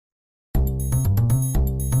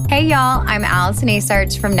Hey, y'all. I'm Allison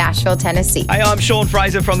Asarch from Nashville, Tennessee. Hey, I'm Sean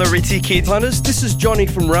Fraser from the Ritzy Kids. Hunters, this is Johnny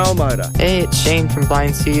from Rail Motor. Hey, it's Shane from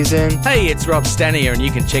Blind Season. Hey, it's Rob Stanier, and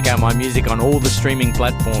you can check out my music on all the streaming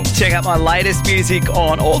platforms. Check out my latest music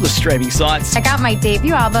on all the streaming sites. Check out my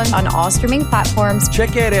debut album on all streaming platforms.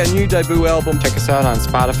 Check out our new debut album. Check us out on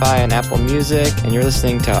Spotify and Apple Music. And you're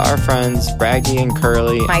listening to our friends, Braggy and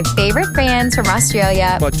Curly. My favorite bands from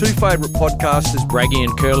Australia. My two favourite podcasters, Braggy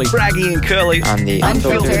and Curly. Braggy and Curly. On the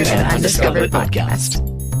Unfiltered and Undiscovered podcast.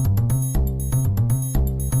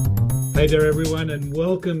 Hey there, everyone, and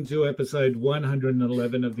welcome to episode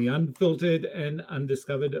 111 of the Unfiltered and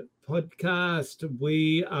Undiscovered podcast.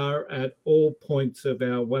 We are at all points of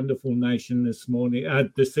our wonderful nation this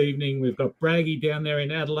evening. We've got Braggy down there in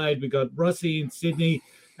Adelaide, we've got Rossi in Sydney,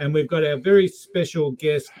 and we've got our very special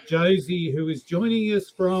guest, Josie, who is joining us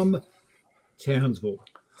from Townsville.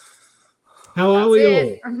 How are we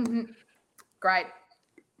all? Great.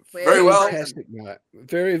 Very well. Fantastic, mate.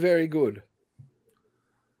 Very, very good.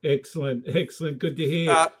 Excellent. Good to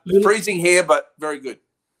hear. Freezing here, but very good.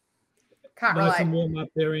 Can't Nice relate. and warm up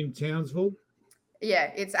there in Townsville.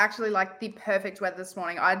 Yeah, it's actually like the perfect weather this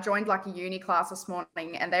morning. I joined like a uni class this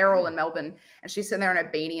morning and they're all in Melbourne and she's sitting there in a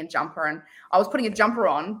beanie and jumper and I was putting a jumper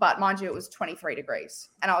on, but mind you, it was 23 degrees.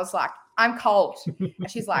 And I was like, I'm cold.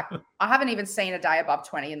 And she's like, I haven't even seen a day above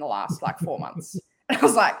 20 in the last like 4 months. And I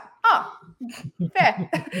was like, oh, fair.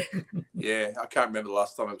 Yeah, I can't remember the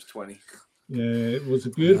last time it was 20. Yeah, it was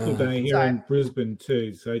a beautiful day here in Brisbane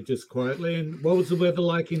too. So just quietly. And what was the weather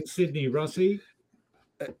like in Sydney, Rossi?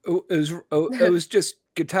 It was just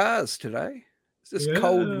guitars today. It's just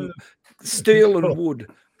cold steel and wood.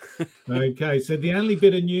 Okay, so the only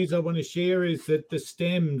bit of news I want to share is that the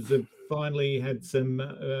Stems have finally had some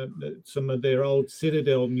of their old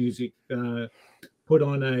Citadel music put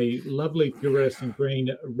on a lovely fluorescent green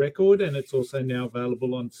record, and it's also now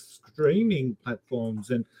available on streaming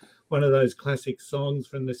platforms. And one of those classic songs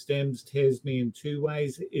from the Stems, Tears Me in Two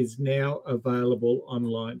Ways, is now available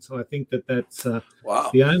online. So I think that's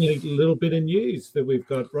Wow. The only little bit of news that we've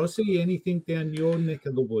got. Rossi, anything down your neck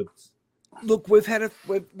of the woods? Look, we've had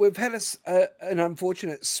an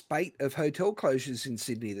unfortunate spate of hotel closures in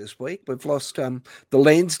Sydney this week. We've lost the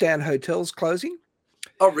Lansdowne hotels closing.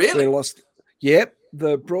 Oh, really? We lost. Yep.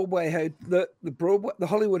 The Broadway, the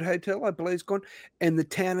Hollywood Hotel, I believe, is gone, and the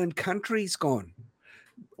Town and Country's gone.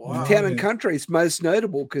 Wow. Town and Country's most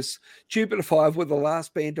notable because Jupiter 5 were the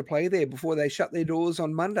last band to play there before they shut their doors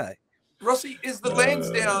on Monday. Rossi, is the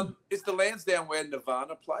Lansdowne where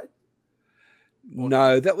Nirvana played?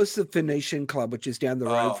 No, that was the Phoenician Club, which is down the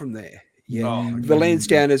road from there. Yeah, the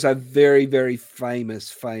Lansdowne is a very, very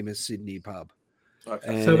famous Sydney pub. Okay,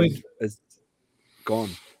 and so it's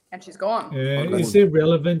gone. And she's gone. Is there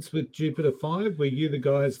relevance with Jupiter 5? Were you the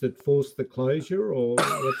guys that forced the closure, or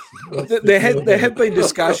what's there have been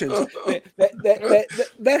discussions.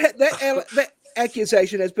 That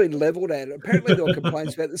accusation has been levelled at it. Apparently, there were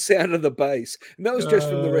complaints about the sound of the bass, and that was just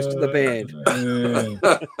from the rest of the band.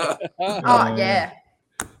 Oh, yeah.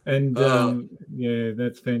 And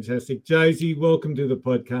that's fantastic. Josie, welcome to the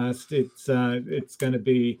podcast. It's going to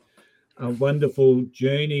be a wonderful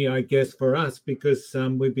journey, I guess, for us because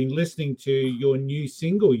we've been listening to your new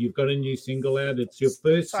single. You've got a new single out. It's your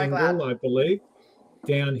first single, I believe,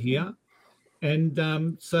 down here. And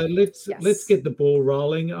so let's get the ball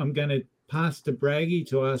rolling. I'm going to pass to Braggy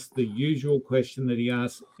to ask the usual question that he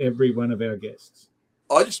asks every one of our guests.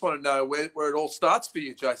 I just want to know where it all starts for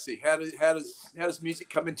you, Josie. How does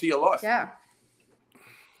music come into your life? Yeah.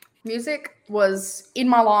 Music was in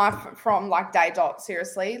my life from like day dot,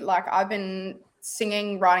 seriously. Like I've been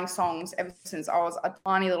singing, writing songs ever since I was a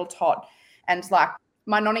tiny little tot. And like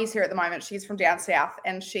my nonny's here at the moment. She's from down south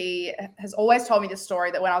and she has always told me this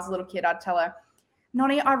story that when I was a little kid, I'd tell her,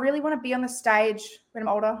 Nonny, I really want to be on the stage when I'm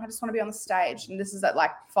older. I just want to be on the stage. And this is at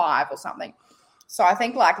like 5 or something. So I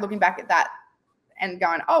think like looking back at that and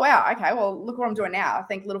going, oh, wow, okay, well, look what I'm doing now. I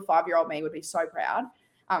think little 5-year-old me would be so proud.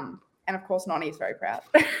 And of course, Nonny is very proud.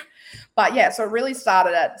 But yeah, so it really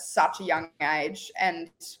started at such a young age. And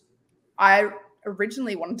I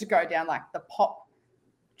originally wanted to go down like the pop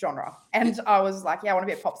genre. And I was like, yeah, I want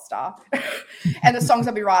to be a pop star. And the songs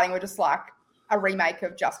I'd be writing were just like a remake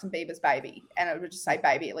of Justin Bieber's Baby. And it would just say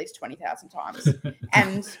baby at least 20,000 times.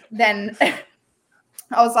 And then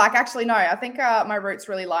I was like, actually, no, I think my roots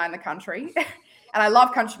really lie in the country. And I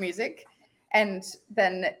love country music. And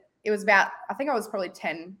then it was about, I think I was probably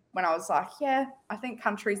 10 when I was like, yeah, I think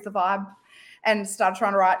country's the vibe, and started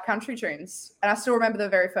trying to write country tunes. And I still remember the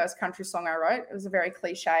very first country song I wrote. It was a very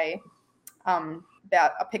cliche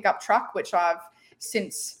about a pickup truck, which I've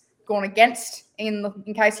since gone against in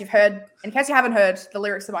case you haven't heard the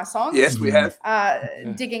lyrics of my song. Yes, we have.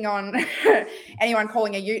 Digging on anyone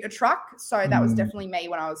calling a ute a truck. So that was definitely me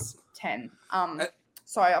when I was 10.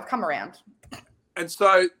 So I've come around. And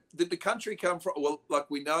so did the country come from, well, like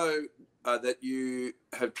we know that you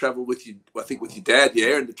have travelled with your dad,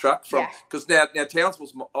 in the truck from, because now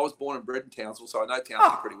Townsville's, I was born and bred in Townsville, so I know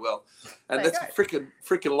Townsville pretty well. And that's a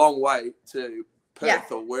freaking long way to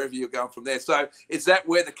Perth or wherever you're going from there. So is that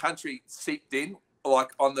where the country seeped in, like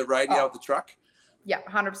on the radio of the truck? Yeah,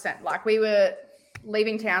 100%. Like we were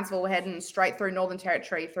leaving Townsville, heading straight through Northern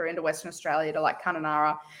Territory, through into Western Australia to like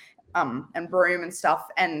Kununurra and Broome and stuff.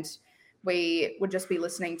 And we would just be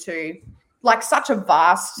listening to like such a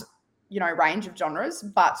vast, range of genres,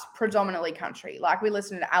 but predominantly country. Like we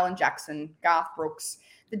listened to Alan Jackson, Garth Brooks,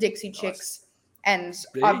 the Dixie Chicks. And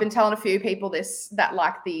I've been telling a few people that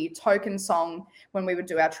like the token song when we would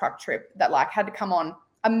do our truck trip that like had to come on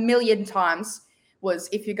a million times was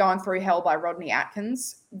If You're Going Through Hell by Rodney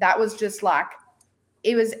Atkins. That was just like,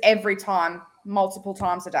 it was every time, multiple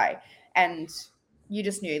times a day. And you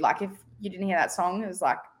just knew, like, if you didn't hear that song, it was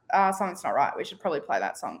like, something's not right. We should probably play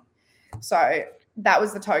that song. So that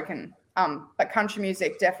was the token. But country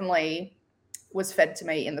music definitely was fed to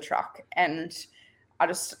me in the truck. And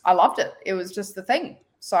I loved it. It was just the thing.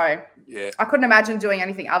 So I couldn't imagine doing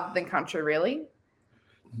anything other than country, really.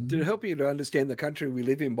 Did it help you to understand the country we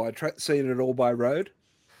live in by seeing it all by road?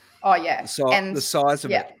 Oh, yeah. And the size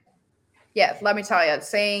of it. Yeah, let me tell you,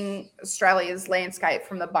 seeing Australia's landscape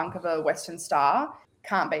from the bunk of a Western Star,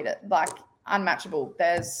 can't beat it. Like, unmatchable.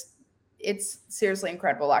 It's seriously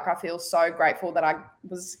incredible. Like, I feel so grateful that I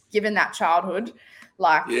was given that childhood.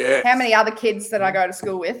 Like, how many other kids that I go to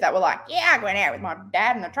school with that were like, I went out with my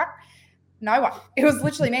dad in the truck? No one. It was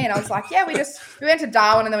literally me. And I was like, we went to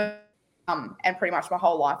Darwin and then and pretty much my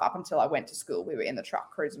whole life up until I went to school, we were in the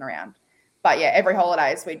truck cruising around. But every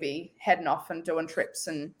holidays we'd be heading off and doing trips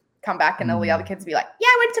and come back and all the other kids would be like,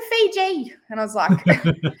 I went to Fiji. And I was like,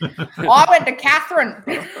 I went to Catherine.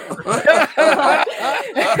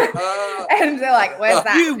 And they're like, where's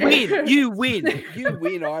that? You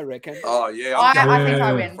win, I reckon. Oh, yeah. I think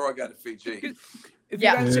I win. Before I go to Fiji. If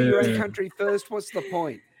you don't see your own country first, what's the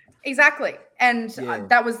point? Exactly. And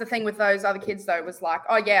that was the thing with those other kids, though, was like,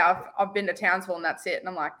 I've been to Townsville and that's it. And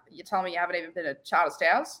I'm like, you're telling me you haven't even been to Charters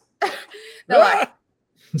Towers? They're like,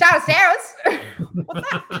 Charters Towers?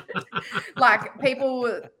 What's that? Like,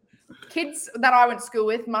 kids that I went to school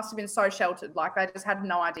with must have been so sheltered. Like, they just had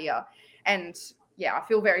no idea. And, I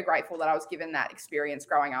feel very grateful that I was given that experience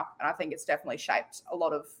growing up. And I think it's definitely shaped a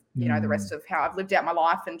lot of, the rest of how I've lived out my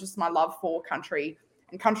life and just my love for country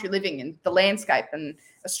and country living and the landscape and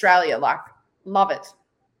Australia. Like, love it.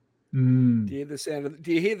 Do you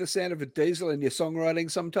hear the sound of a diesel in your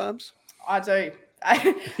songwriting sometimes? I do. I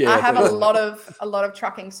have a lot of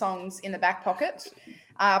trucking songs in the back pocket.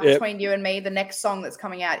 Between you and me, the next song that's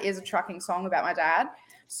coming out is a trucking song about my dad.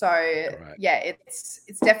 So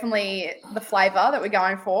it's definitely the flavour that we're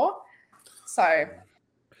going for. So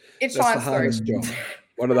it shines through. Job.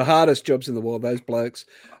 One of the hardest jobs in the world. Those blokes,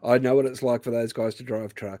 I know what it's like for those guys to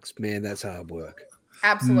drive trucks. Man, that's hard work.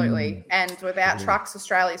 Absolutely. And without trucks,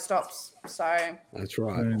 Australia stops. So that's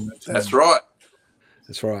right. That's right.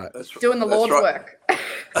 That's right. Doing the Lord's work.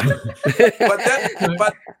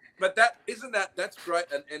 But that's great,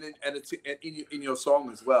 and it's in your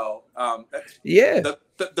song as well.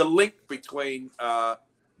 The link between the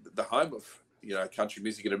home of country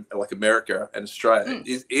music in like America and Australia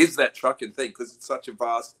is that trucking thing, because it's such a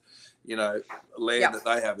vast land that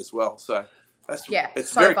they have as well. So it's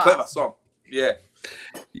a very clever song. Yeah,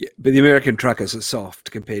 but the American truckers are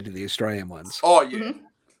soft compared to the Australian ones. Oh yeah. Mm-hmm.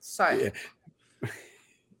 So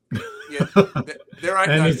there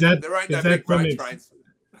ain't no big road trains.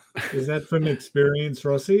 Is that from experience,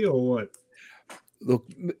 Rossi, or what? Look,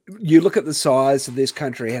 you look at the size of this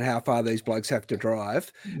country and how far these blokes have to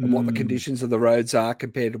drive and what the conditions of the roads are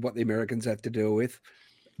compared to what the Americans have to deal with.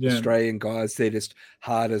 Yeah. Australian guys, they're just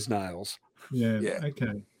hard as nails. Yeah.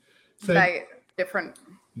 Okay. So they're different.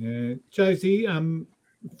 Yeah. Josie,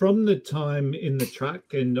 from the time in the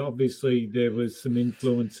truck, and obviously there was some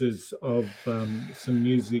influences of some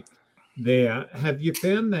music there, have you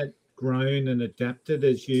found that grown and adapted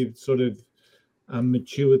as you've sort of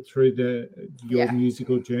matured through your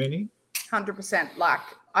musical journey? 100%. Like,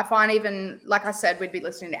 I find even, like I said, we'd be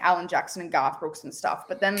listening to Alan Jackson and Garth Brooks and stuff,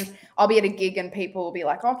 but then I'll be at a gig and people will be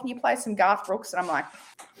like, can you play some Garth Brooks? And I'm like,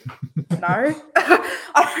 no.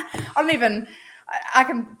 I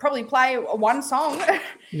can probably play one song.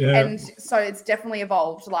 Yeah. And so it's definitely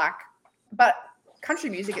evolved. Like, but country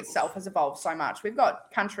music itself has evolved so much. We've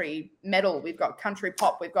got country metal, we've got country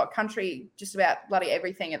pop, we've got country just about bloody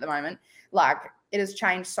everything at the moment. Like, it has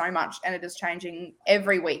changed so much, and it is changing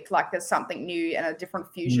every week. Like, there's something new and a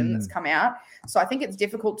different fusion that's come out. So I think it's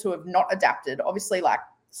difficult to have not adapted. Obviously, like,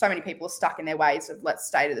 so many people are stuck in their ways of let's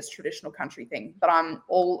stay to this traditional country thing. But I'm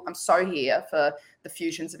so here for the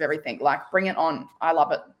fusions of everything. Like, bring it on. I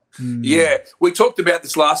love it. Yeah, we talked about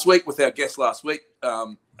this last week with our guest last week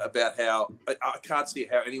about how I can't see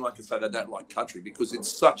how anyone can say they don't like country because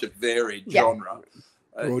it's such a varied genre.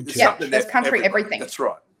 There's country everything. That's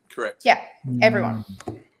right. Correct. Yeah, everyone.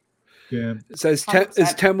 Yeah. So is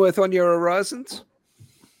Tamworth on your horizons?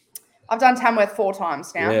 I've done Tamworth 4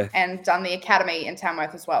 times now and done the academy in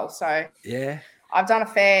Tamworth as well. So I've done a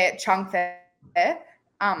fair chunk there.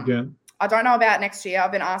 I don't know about next year.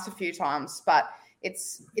 I've been asked a few times, but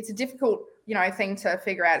it's a difficult, thing to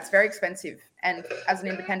figure out. It's very expensive. And as an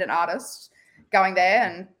independent artist, going there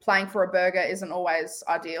and playing for a burger isn't always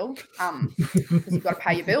ideal because you've got to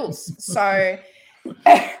pay your bills. So,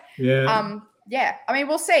 I mean,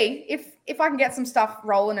 we'll see if I can get some stuff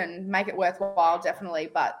rolling and make it worthwhile,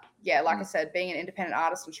 definitely. But yeah, like I said, being an independent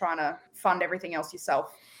artist and trying to fund everything else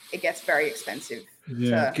yourself, it gets very expensive.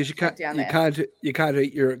 Yeah, because you can't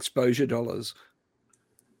eat your exposure dollars.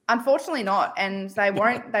 Unfortunately not, and they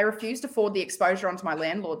refuse to forward the exposure onto my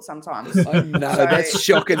landlord sometimes. Oh, no, so that's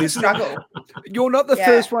shocking, isn't it? You're not the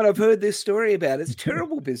first one I've heard this story about. It's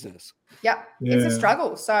terrible business. Yep, it's a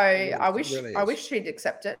struggle. So I wish she'd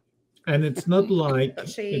accept it. And it's not like but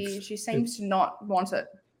she seems to not want it.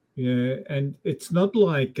 Yeah, and it's not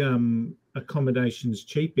like accommodation's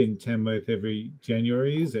cheap in Tamworth every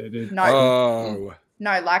January, is it? No,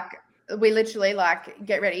 like. We literally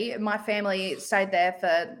get ready. My family stayed there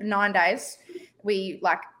for 9 days. We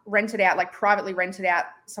privately rented out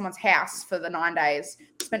someone's house for the 9 days.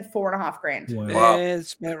 Spent $4,500. Wow. Yeah,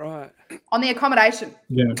 that's about right. On the accommodation.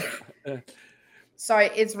 Yeah. So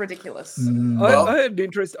it's ridiculous. I had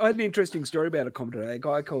an interesting story about accommodation. A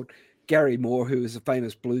guy called Gary Moore, who is a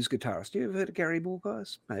famous blues guitarist. You ever heard of Gary Moore,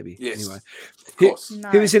 guys? Maybe. Yes. Anyway, of course.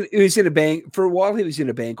 He was in a band for a while. He was in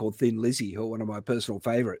a band called Thin Lizzy, who are one of my personal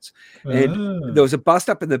favorites. And there was a bust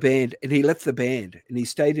up in the band, and he left the band and he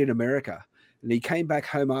stayed in America. And he came back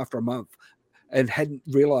home after a month and hadn't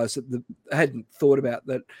realized hadn't thought about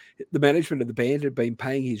that the management of the band had been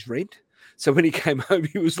paying his rent. So when he came home,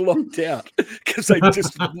 he was locked out because they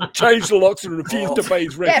just changed the locks and refused to pay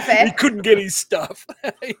his rent. Yeah, he couldn't get his stuff.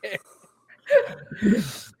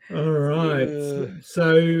 All right.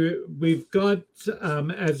 So we've got,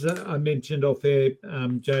 as I mentioned off air,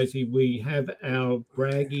 Josie, we have our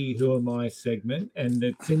Braggy Who Am I segment, and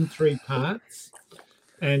it's in 3 parts.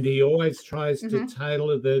 And he always tries to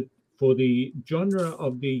tailor for the genre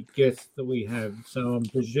of the guests that we have. So I'm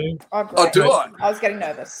presuming. Oh, do I? I was getting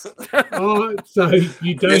nervous. So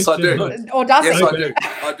you don't? Yes, I do. Or does yes, he?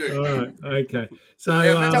 I do. All right. Okay. So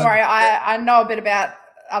don't worry. I know a bit about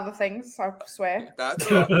other things, I swear. That's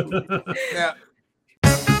right. Now,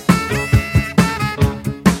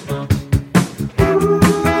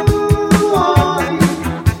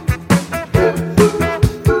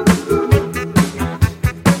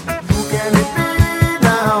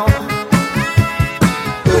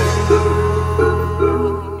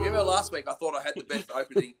 last week I thought I had the best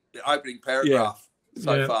opening paragraph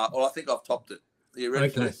so far. Well, I think I've topped it. Are you ready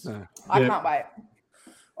for this? I can't wait.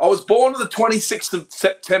 I was born on the 26th of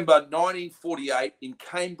September 1948 in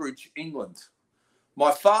Cambridge, England.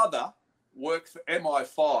 My father worked for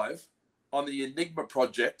MI5 on the Enigma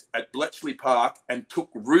project at Bletchley Park and took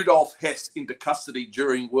Rudolf Hess into custody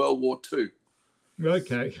during World War II.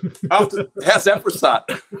 Okay. How's that for a start?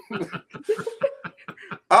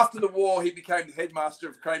 After the war, he became the headmaster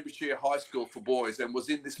of Cambridgeshire High School for boys and was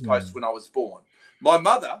in this post when I was born. My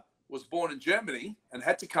mother was born in Germany and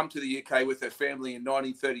had to come to the UK with her family in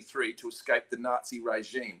 1933 to escape the Nazi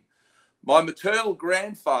regime. My maternal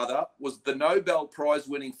grandfather was the Nobel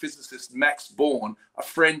Prize-winning physicist Max Born, a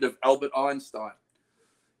friend of Albert Einstein.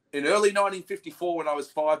 In early 1954, when I was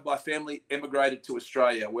 5, my family emigrated to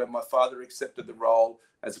Australia, where my father accepted the role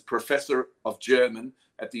as a professor of German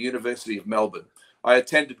at the University of Melbourne. I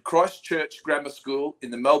attended Christchurch Grammar School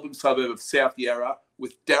in the Melbourne suburb of South Yarra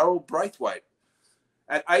with Darryl Braithwaite.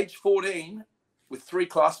 At age 14, with 3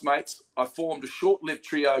 classmates, I formed a short-lived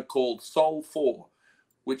trio called Soul 4,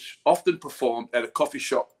 which often performed at a coffee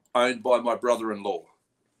shop owned by my brother-in-law.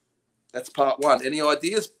 That's part 1. Any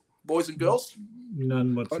ideas, boys and girls?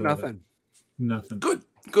 None whatsoever. Nothing.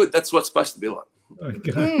 Good. That's what it's supposed to be like.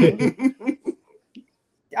 Okay.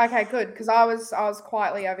 Okay, good, because I was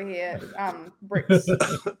quietly over here, bricks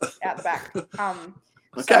out the back.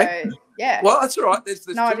 Okay. So, yeah. Well, that's all right. There's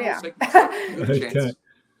No two idea. more segments. Okay.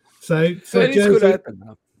 So It is good Josie,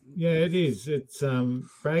 open. yeah, it is. It's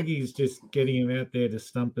Braggy's just getting him out there to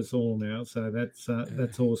stump us all now. So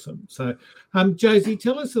that's awesome. So, Josie,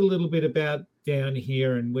 tell us a little bit about Down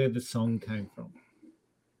Here and where the song came from.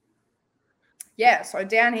 Yeah, so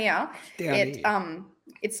Down Here,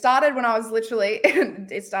 it started when I was literally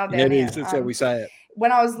it started down here. That's how we say it.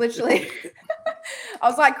 When I was literally I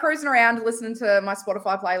was like cruising around listening to my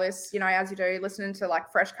Spotify playlist, as you do, listening to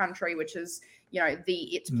like Fresh Country, which is,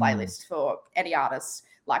 the it playlist for any artist.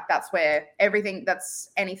 Like that's where everything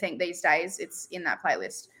that's anything these days, it's in that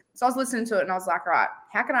playlist. So I was listening to it and I was like, right,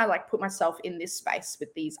 how can I like put myself in this space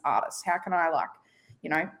with these artists? How can I like,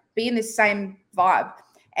 be in this same vibe?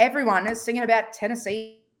 Everyone is singing about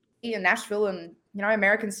Tennessee and Nashville and,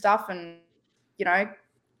 American stuff and,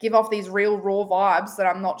 give off these real raw vibes that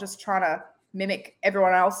I'm not just trying to mimic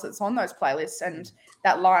everyone else that's on those playlists. And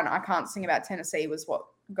that line, I can't sing about Tennessee, was what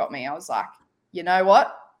got me. I was like, you know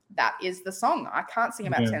what? That is the song. I can't sing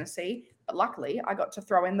about Tennessee, but luckily I got to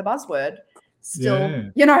throw in the buzzword.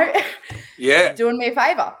 Still, doing me a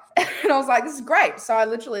favor. And I was like, this is great. So I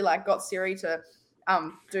literally like got Siri to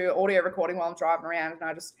do audio recording while I'm driving around, and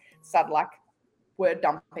I just started like word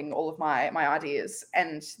dumping all of my ideas.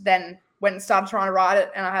 And then went and started trying to write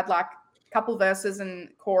it, and I had like a couple verses and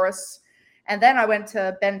chorus. And then I went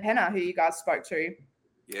to Ben Penner, who you guys spoke to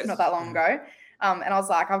not that long ago. And I was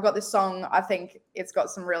like, I've got this song. I think it's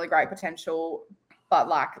got some really great potential, but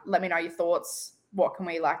like, let me know your thoughts. What can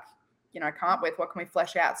we like, come up with? What can we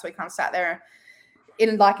flesh out? So we kind of sat there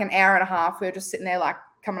in like an hour and a half. We were just sitting there like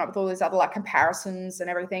coming up with all these other like comparisons and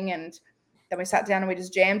everything. And then we sat down and we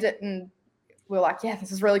just jammed it, and we were like, yeah,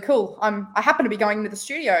 this is really cool. I happen to be going into the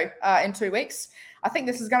studio in 2 weeks. I think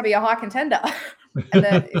this is going to be a high contender. And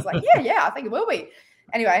then it's like, yeah, I think it will be.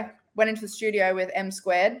 Anyway, went into the studio with M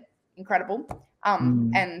Squared. Incredible.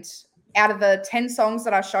 And out of the 10 songs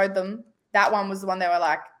that I showed them, that one was the one they were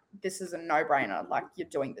like, this is a no-brainer. Like, you're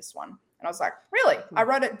doing this one. And I was like, really? I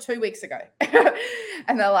wrote it 2 weeks ago.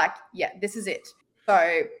 And they're like, yeah, this is it.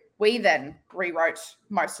 So we then rewrote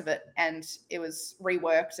most of it, and it was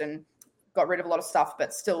reworked and got rid of a lot of stuff,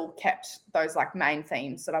 but still kept those like main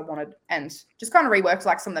themes that I wanted, and just kind of reworked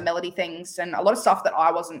like some of the melody things and a lot of stuff that I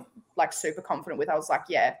wasn't like super confident with. I was like,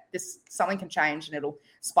 yeah, this something can change and it'll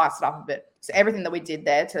spice it up a bit. So everything that we did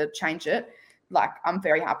there to change it, like I'm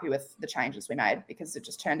very happy with the changes we made, because it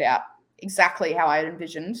just turned out exactly how I had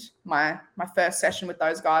envisioned my first session with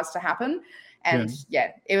those guys to happen. And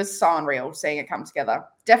yeah, it was so unreal seeing it come together.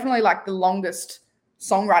 Definitely like the longest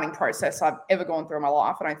songwriting process I've ever gone through in my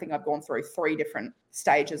life. I don't think I've gone through 3 different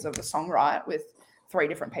stages of the songwrite with 3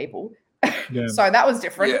 different people. So that was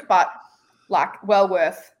different, but like well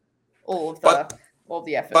worth all of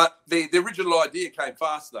the effort. But the original idea came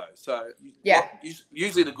fast though. So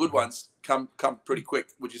usually the good ones come pretty quick.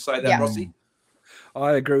 Would you say that, Rossi?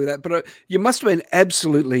 I agree with that. But you must have been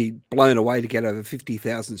absolutely blown away to get over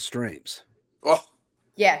 50,000 streams. Oh.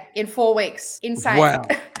 Yeah, in 4 weeks. Insane. Wow.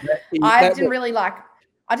 I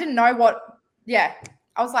didn't know what, I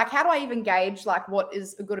was like, how do I even gauge like what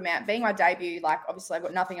is a good amount? Being my debut, like obviously I've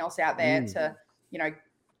got nothing else out there to,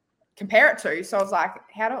 compare it to. So I was like,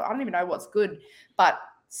 I don't even know what's good. But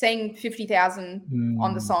seeing 50,000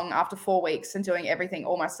 on the song after 4 weeks and doing everything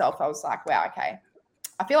all myself, I was like, wow, okay.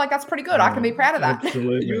 I feel like that's pretty good. I can be proud of that.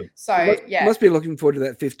 Absolutely. So, you must be looking forward to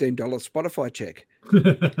that $15 Spotify check.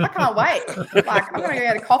 I can't wait. Like, I'm going to go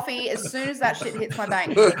get a coffee as soon as that shit hits my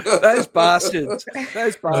bank. Those bastards.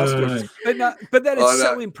 But that is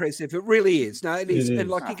so impressive. It really is. No, it is. And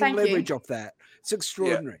like you can leverage off that. It's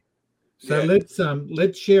extraordinary. So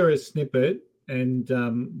let's share a snippet. And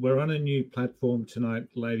we're on a new platform tonight,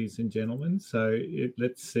 ladies and gentlemen. So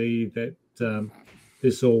let's see that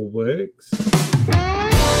this all works.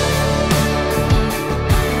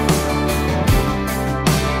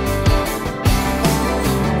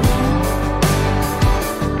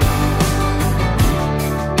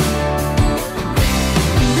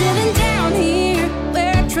 Living down here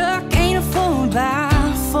where a truck ain't a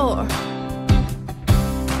 4x4.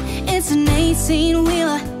 It's an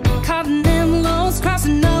 18-wheeler caught in them lows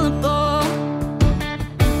crossing all the ball.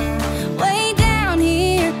 Way down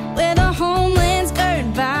here where the homeland's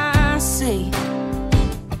girded by sea.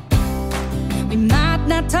 We might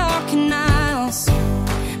not talk in miles,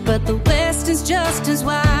 but the West is just as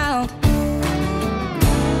wild.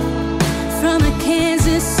 From the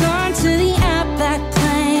Kansas on to the Outback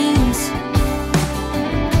Plains.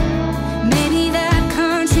 Maybe that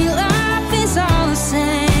country life is all the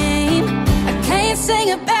same. I can't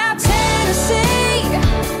sing about Tennessee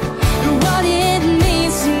and what it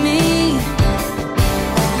means to me.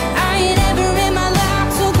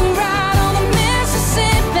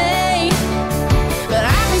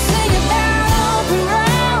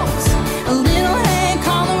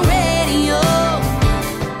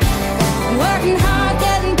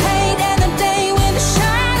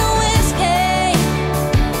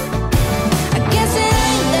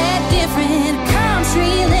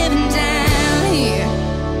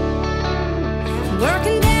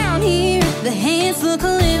 things look a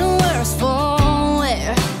little worse for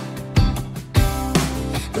wear.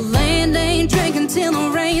 The land ain't drinking till the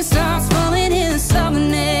rain starts falling in the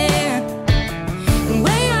southern air. And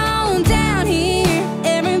way on down here,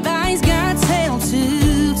 everybody's got a tale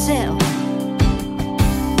to tell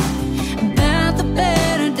about the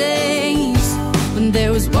better days when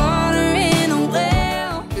there was water in the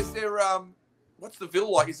well. Is there what's the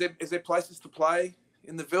Ville like? Is there places to play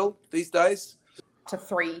in the Ville these days? To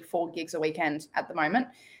 3-4 gigs a weekend at the moment,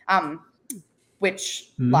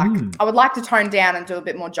 which like I would like to tone down and do a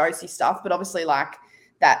bit more Josie stuff, but obviously like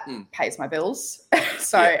that pays my bills.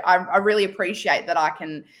 So I really appreciate that I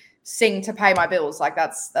can sing to pay my bills. Like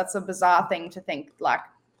that's a bizarre thing to think. Like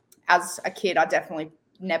as a kid, I definitely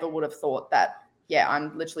never would have thought that,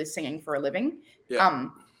 I'm literally singing for a living. Yeah.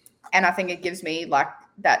 And I think it gives me like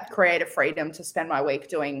that creative freedom to spend my week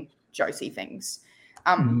doing Josie things,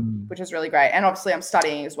 which is really great. And obviously I'm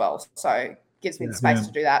studying as well, so it gives me the space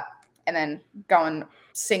to do that. And then go and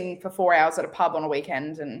sing for 4 hours at a pub on a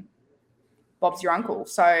weekend and Bob's your uncle.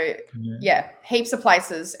 So heaps of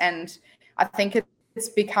places. And I think it's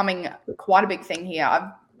becoming quite a big thing here.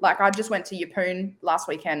 I just went to Yeppoon last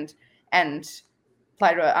weekend and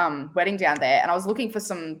played a wedding down there, and I was looking for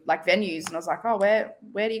some like venues, and I was like, oh, where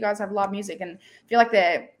do you guys have live music? And I feel like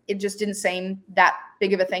it just didn't seem that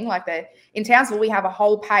big of a thing. Like in Townsville, we have a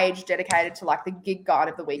whole page dedicated to like the gig guide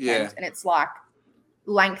of the weekend, and it's like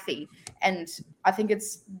lengthy. And I think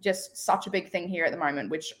it's just such a big thing here at the moment,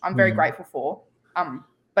 which I'm very grateful for.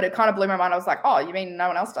 But it kind of blew my mind. I was like, oh, you mean no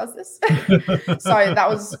one else does this? So that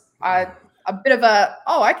was a bit of a,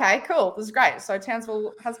 okay, cool. This is great. So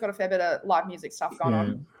Townsville has got a fair bit of live music stuff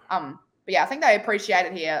going on. But I think they appreciate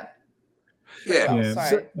it here.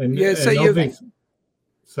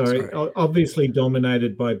 Obviously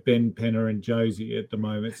dominated by Ben Penner and Josie at the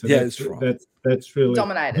moment. So that's really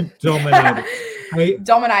dominated. Hey,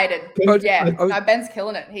 dominated. Ben's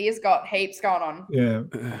killing it. He has got heaps going on. Yeah.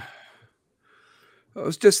 I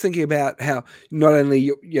was just thinking about how not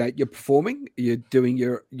only you're performing, you're doing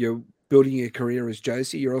you're building your career as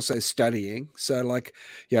Josie, you're also studying. So like,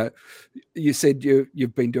 you said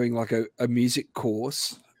you've been doing like a music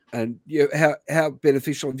course, and how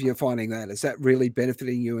beneficial are you finding that? Is that really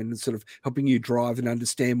benefiting you and sort of helping you drive and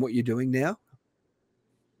understand what you're doing now?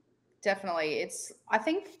 Definitely. I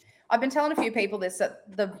think I've been telling a few people this,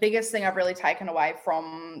 that the biggest thing I've really taken away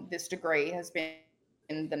from this degree has been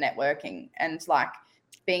the networking and like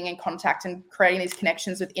being in contact and creating these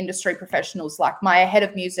connections with industry professionals. Like my head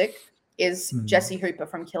of music is Jessie Hooper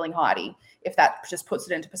from Killing Heidi, if that just puts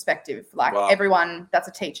it into perspective. Like everyone that's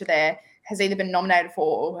a teacher there has either been nominated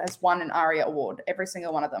for or has won an ARIA award, every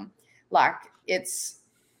single one of them. Like it's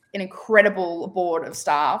an incredible board of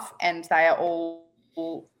staff, and they are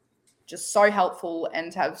all just so helpful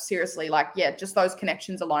and have seriously just those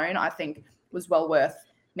connections alone, I think was well worth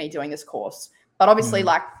me doing this course. But obviously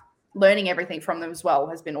like learning everything from them as well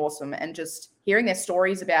has been awesome, and just hearing their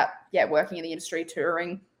stories about working in the industry,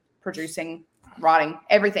 touring, producing, writing,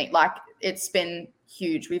 everything. Like it's been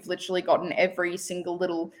huge. We've literally gotten every single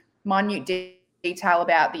little minute detail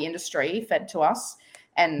about the industry fed to us,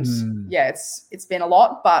 and it's been a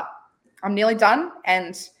lot, but I'm nearly done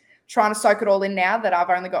and trying to soak it all in now that I've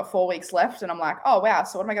only got 4 weeks left, and I'm like, oh wow,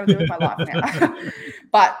 so what am I going to do with my life now?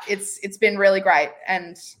 But it's been really great,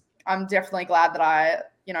 and I'm definitely glad that I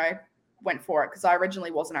went for it, because I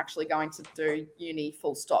originally wasn't actually going to do uni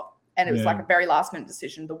full stop. And it was like a very last minute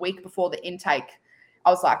decision. The week before the intake, I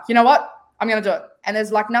was like, you know what? I'm going to do it. And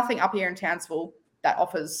there's like nothing up here in Townsville that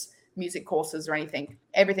offers music courses or anything.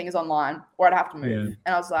 Everything is online, or I'd have to move. Yeah.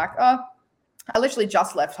 And I was like, I literally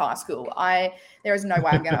just left high school. There is no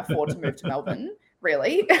way I'm going to afford to move to Melbourne,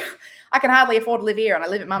 really. I can hardly afford to live here, and I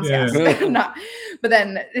live at mum's house. No. But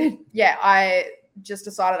then, I just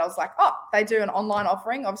decided, I was like, they do an online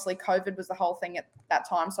offering. Obviously, COVID was the whole thing at that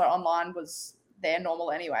time, so online was their normal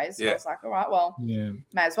anyways. So I was like, all right, well, may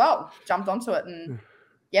as well. Jumped onto it, and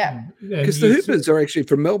because the Hoopers are actually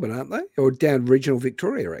from Melbourne, aren't they? Or down regional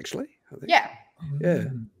Victoria, actually, I think. Yeah.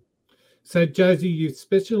 So Josie, you've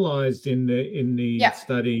specialised in the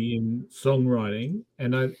study in songwriting,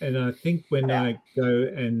 and I think when I go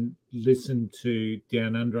and listen to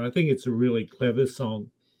Down Under, I think it's a really clever song.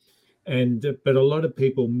 But a lot of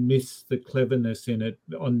people miss the cleverness in it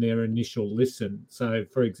on their initial listen. So,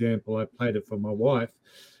 for example, I played it for my wife,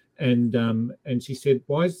 and she said,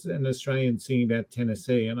 "Why is an Australian singing about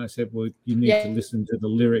Tennessee?" And I said, "Well, you need to listen to the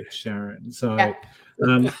lyrics, Sharon." So But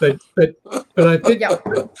I think,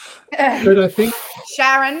 but I think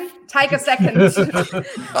Sharon, take a second.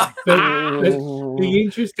 but the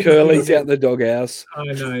interesting Curly's thing out in the doghouse. I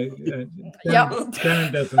know.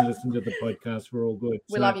 Sharon doesn't listen to the podcast. We're all good.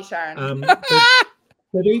 We love you, Sharon.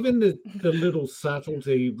 But even the little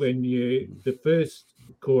subtlety when the first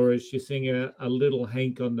chorus, you sing a little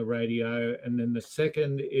Hank on the radio, and then the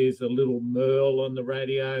second is a little Merle on the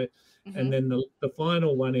radio, and then the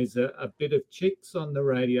final one is a bit of Chicks on the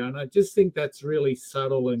radio. And I just think that's really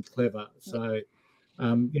subtle and clever. So,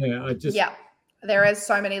 there is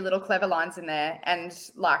so many little clever lines in there. And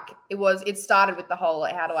like, it started with the whole,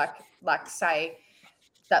 how do I like say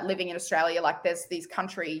that living in Australia, like there's these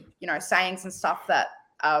country, sayings and stuff that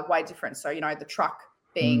are way different. So, the truck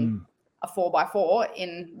being a 4x4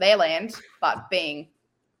 in their land, but being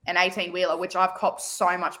an 18-wheeler, which I've copped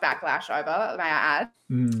so much backlash over, may I add.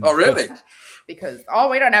 Oh, really? Because,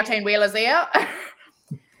 we don't have 18-wheelers here.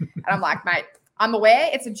 And I'm like, mate, I'm aware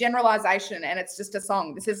it's a generalization and it's just a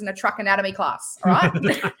song. This isn't a truck anatomy class, all right?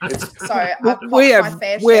 So we have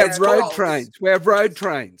road trains. We have road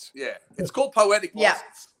trains. Yeah, it's called poetic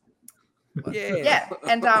license. Yeah.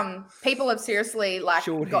 And people have seriously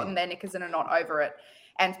gotten their knickers in a knot over it.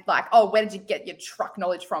 And like, where did you get your truck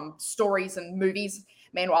knowledge from? Stories and movies.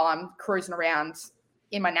 Meanwhile, I'm cruising around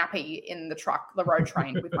in my nappy in the truck, the road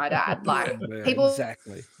train with my dad. Like people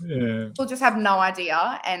just have no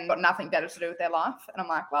idea and got nothing better to do with their life. And I'm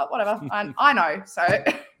like, well, whatever. I know. So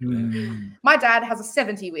my dad has a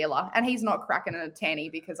 70-wheeler and he's not cracking a tanny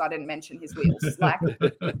because I didn't mention his wheels. Like,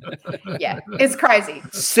 yeah, it's crazy.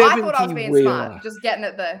 I thought I was being smart, just getting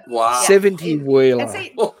at the 70-wheeler. And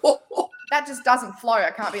see, that just doesn't flow.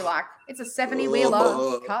 I can't be like, it's a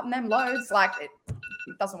 70-wheeler, cutting them loads. Like, it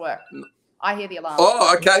doesn't work. I hear the alarm.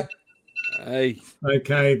 Oh, okay. Hey.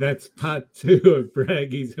 Okay, that's part 2 of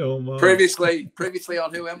Braggy's Hellmire. Previously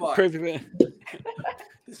on Who Am I?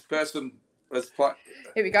 This person was quite...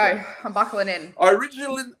 Here we go. I'm buckling in. I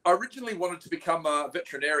originally wanted to become a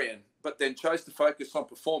veterinarian, but then chose to focus on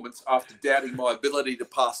performance after doubting my ability to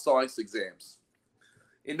pass science exams.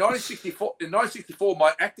 In 1964,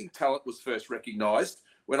 my acting talent was first recognised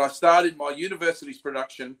when I started my university's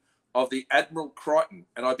production of The Admiral Crichton,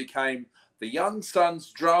 and I became the Young Sun's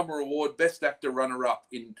Drama Award Best Actor runner-up.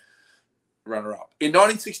 In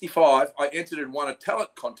 1965, I entered and won a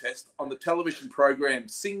talent contest on the television program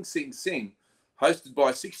Sing Sing Sing, hosted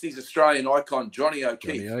by 60s Australian icon Johnny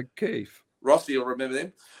O'Keefe. Rossi will remember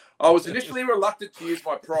them. I was initially reluctant to use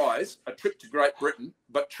my prize, a trip to Great Britain,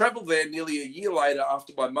 but travelled there nearly a year later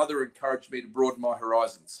after my mother encouraged me to broaden my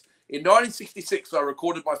horizons. In 1966, I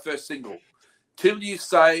recorded my first single, Till You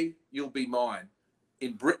Say You'll Be Mine,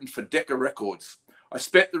 in Britain for Decca Records. I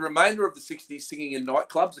spent the remainder of the 60s singing in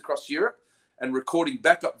nightclubs across Europe and recording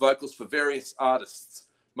backup vocals for various artists,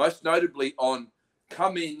 most notably on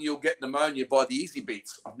Come In, You'll Get Pneumonia by the Easy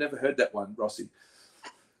Beats. I've never heard that one, Rossi.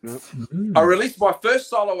 I released my first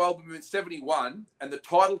solo album in 1971, and the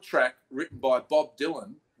title track, written by Bob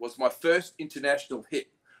Dylan, was my first international hit.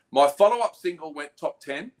 My follow-up single went top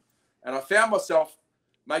 10, and I found myself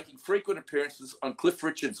making frequent appearances on Cliff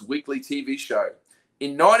Richard's weekly TV show.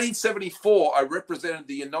 In 1974, I represented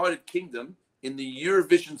the United Kingdom in the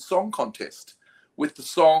Eurovision Song Contest with the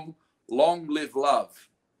song Long Live Love.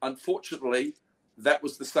 Unfortunately, that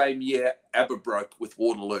was the same year ABBA broke with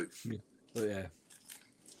Waterloo. Yeah.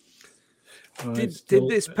 Did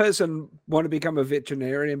this person want to become a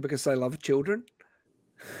veterinarian because they love children?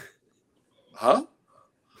 Huh?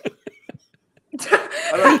 I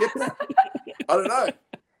don't get that. I don't know.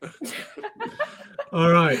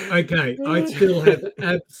 All right. Okay. I still have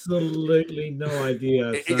absolutely no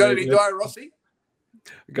idea. You got any idea, Rossi?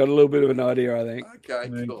 Got a little bit of an idea, I think.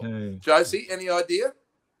 Okay, cool. Josie, any idea?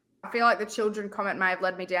 I feel like the children comment may have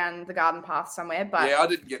led me down the garden path somewhere, but yeah, I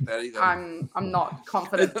didn't get that either. I'm not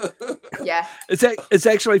confident. Yeah, it's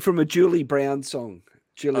actually from a Julie Brown song.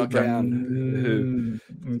 Julie Brown,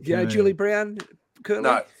 who Julie Brown,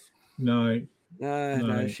 Curly? No,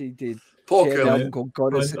 she did. Poor she had Curly. an album called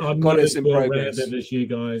Goddess in well Progress. as you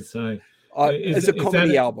guys say. It's a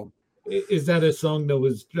comedy album. Is that a song that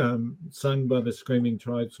was sung by the Screaming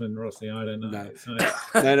Tribesmen, Rossi? I don't know.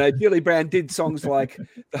 No. Julie Brown did songs like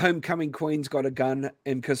 "The Homecoming Queen's Got a Gun"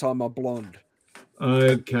 and "'Cause I'm a Blonde."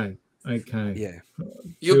 Okay. Yeah,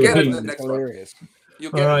 you'll get it in the next one.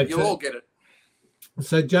 You'll all get it.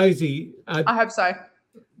 So, Josie, I hope so.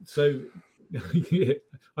 So, yeah,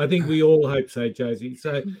 I think we all hope so, Josie.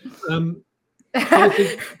 So, so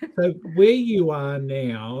where you are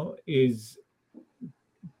now is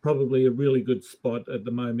probably a really good spot at the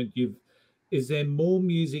moment. You've is there more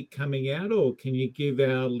music coming out, or can you give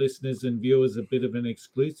our listeners and viewers a bit of an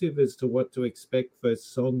exclusive as to what to expect for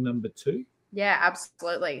song number 2? Yeah,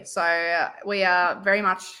 absolutely. So we are very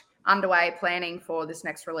much underway planning for this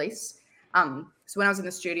next release. So when I was in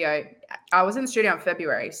the studio in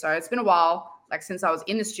February. So it's been a while, like since I was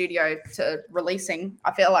in the studio to releasing.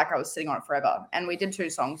 I feel like I was sitting on it forever. And we did 2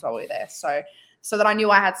 songs while we were there. So that I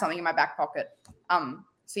knew I had something in my back pocket.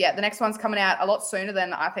 So yeah, the next one's coming out a lot sooner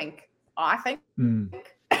than I think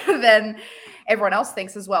than everyone else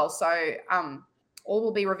thinks as well. So all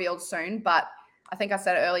will be revealed soon. But I think I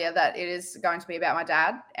said earlier that it is going to be about my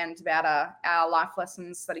dad and about our life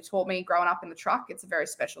lessons that he taught me growing up in the truck. It's a very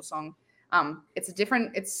special song. It's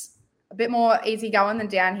a bit more easygoing than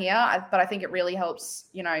Down Here, but I think it really helps,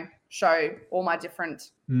 show all my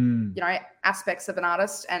different, aspects of an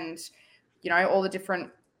artist and, all the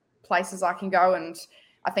different places I can go. And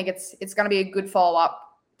I think it's going to be a good follow-up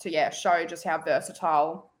to, show just how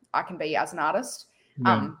versatile I can be as an artist.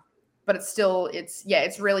 Yeah. But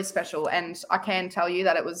it's really special. And I can tell you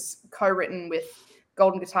that it was co-written with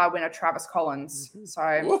Golden Guitar winner Travis Collins. So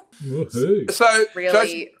Woohoo. So really,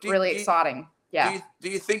 Josie, really exciting. Yeah. Do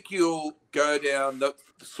you think you'll go down the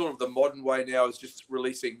sort of the modern way now, is just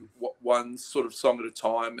releasing one sort of song at a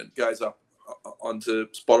time and goes up onto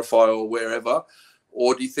Spotify or wherever?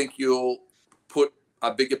 Or do you think you'll put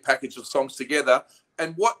a bigger package of songs together?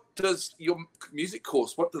 And what does your music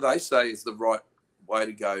course, what do they say is the right way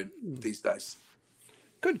to go these days?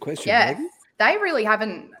 Good question. Yeah, Megan. they really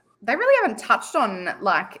haven't touched on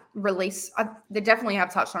like release. They definitely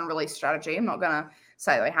have touched on release strategy. I'm not going to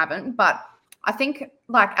say they haven't, but I think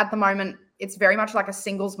like at the moment, it's very much like a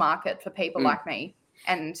singles market for people like me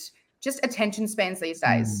and just attention spans these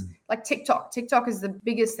days. Like TikTok is the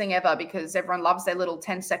biggest thing ever because everyone loves their little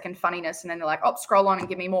 10-second funniness. And then they're like, oh, scroll on and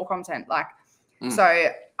give me more content. So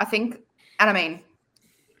I think, and I mean,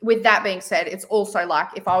 with that being said, it's also like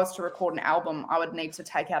if I was to record an album, I would need to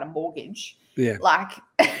take out a mortgage. Yeah. Like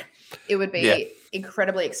it would be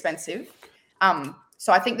incredibly expensive.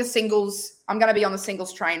 So I think the singles, I'm going to be on the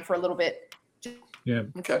singles train for a little bit.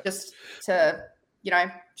 Just to,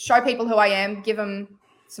 show people who I am, give them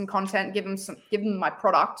some content, give them my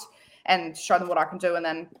product and show them what I can do. And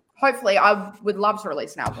then hopefully I would love to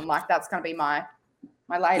release an album. Like that's going to be my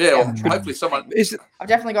latest. Yeah. Well, hopefully I've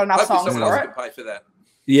definitely got enough songs for it. Can pay for that.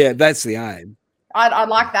 Yeah, that's the aim. I'd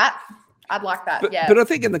like that. But I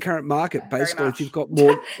think in the current market, basically, if you've got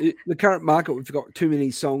the current market, if you've got too many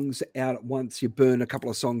songs out at once, you burn a couple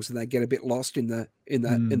of songs and they get a bit lost in the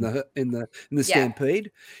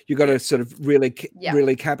stampede. You've got to sort of really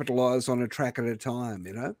capitalize on a track at a time,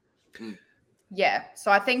 Yeah.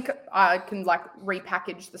 So I think I can like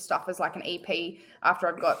repackage the stuff as like an EP after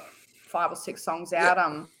I've got 5 or 6 songs out.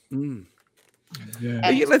 Are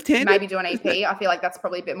you left-handed? Maybe do an EP. I feel like that's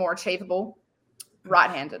probably a bit more achievable.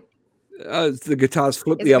 Right-handed. The guitar's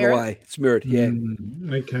flipped the other way. It's mirrored. Yeah.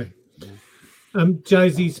 Okay.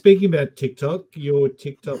 Josie, speaking about TikTok, your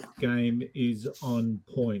TikTok game is on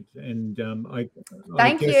point, and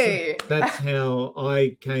Thank you. That's how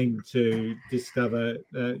I came to discover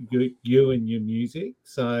you and your music.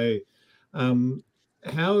 So,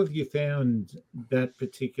 how have you found that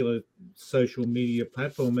particular social media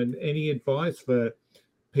platform, and any advice for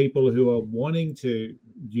people who are wanting to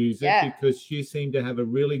use it? Because you seem to have a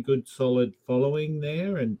really good, solid following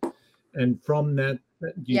there, and from that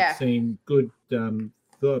you've seen good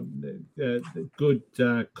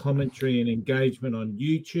commentary and engagement on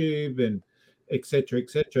YouTube and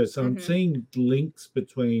etc. So I'm seeing links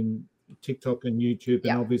between TikTok and YouTube,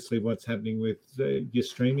 and obviously what's happening with your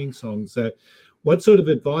streaming songs. So what sort of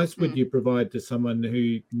advice would you provide to someone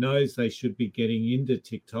who knows they should be getting into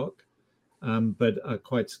TikTok but are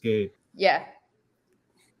quite scared?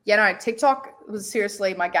 TikTok was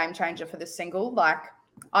seriously my game changer for this single. Like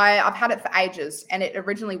I've had it for ages, and it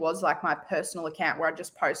originally was like my personal account where I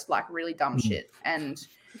just post like really dumb shit and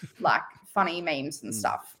like funny memes and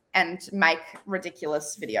stuff and make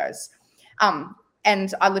ridiculous videos.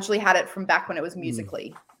 And I literally had it from back when it was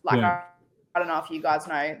Musically. I don't know if you guys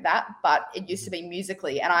know that, but it used to be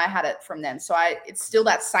Musically, and I had it from then. So it's still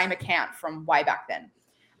that same account from way back then.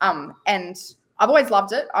 And I've always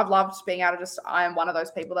loved it. I've loved being able to I am one of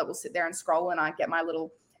those people that will sit there and scroll, and I get my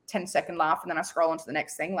little 10-second laugh, and then I scroll onto the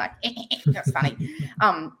next thing like, that's funny.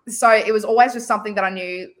 So it was always just something that I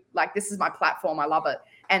knew, like, this is my platform. I love it.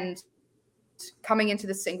 And coming into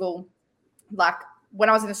the single, like when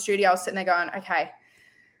I was in the studio, I was sitting there going, okay,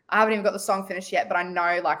 I haven't even got the song finished yet, but I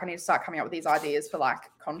know like I need to start coming up with these ideas for like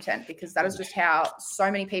content, because that is just how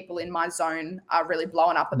so many people in my zone are really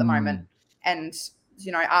blowing up at the moment. And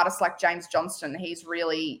artists like James Johnston, he's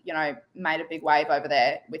really, made a big wave over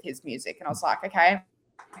there with his music. And I was like, okay,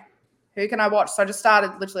 who can I watch? So I just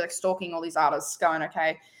started literally like stalking all these artists going,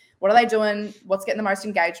 okay, what are they doing? What's getting the most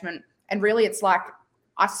engagement? And really it's like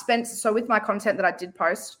with my content that I did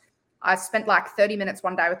post, I spent like 30 minutes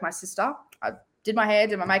one day with my sister. I did my hair,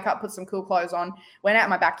 did my makeup, put some cool clothes on, went out in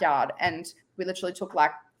my backyard, and we literally took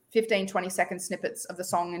like 15, 20-second snippets of the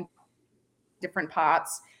song in different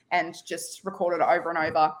parts and just recorded it over and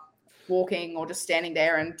over, walking or just standing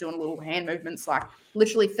there and doing little hand movements. Like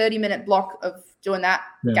literally 30-minute block of doing that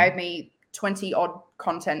gave me 20 odd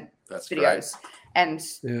content videos. Great. And,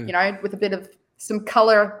 with a bit of some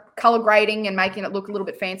color grading and making it look a little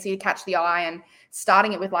bit fancy to catch the eye, and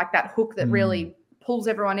starting it with like that hook that really pulls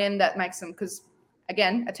everyone in, that makes them, because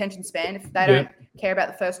again, attention span, if they don't care about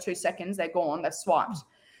the first 2 seconds, they're gone, they're swiped.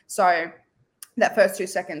 So that first 2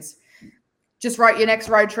 seconds, just write your next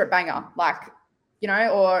road trip banger, like,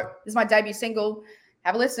 or this is my debut single,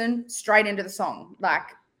 have a listen, straight into the song. Like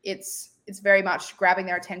it's very much grabbing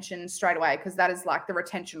their attention straight away, because that is like the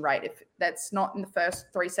retention rate. If that's not in the first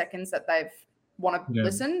 3 seconds that they've want to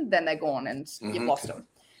listen, then they're gone and you've lost them.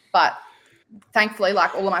 But thankfully,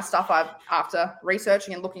 like all of my stuff, after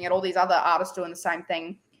researching and looking at all these other artists doing the same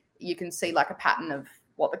thing, you can see like a pattern of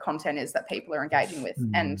what the content is that people are engaging with.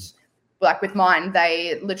 And like with mine,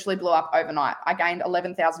 they literally blew up overnight. I gained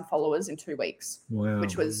 11,000 followers in 2 weeks,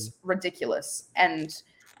 which was ridiculous. And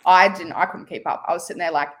I couldn't keep up. I was sitting there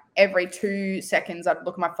like every 2 seconds, I'd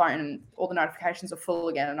look at my phone and all the notifications are full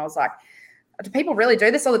again. And I was like, do people really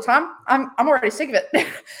do this all the time? I'm already sick of it.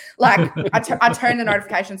 Like I turned the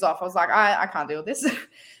notifications off. I was like, I can't deal with this.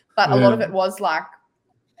 But a lot of it was like,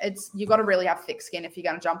 you got to really have thick skin if you're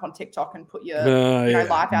going to jump on TikTok and put your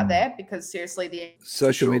life out there, because seriously, the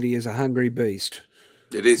social media is a hungry beast.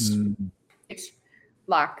 It is. It's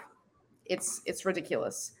like it's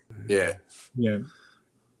ridiculous. Yeah.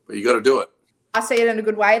 But you got to do it. I see it in a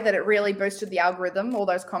good way, that it really boosted the algorithm, all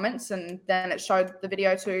those comments, and then it showed the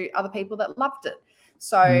video to other people that loved it.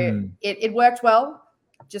 So it worked well.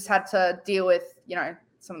 Just had to deal with,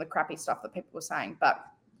 some of the crappy stuff that people were saying, but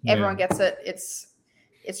everyone gets it.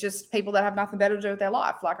 It's just people that have nothing better to do with their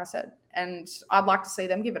life, like I said, and I'd like to see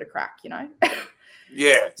them give it a crack,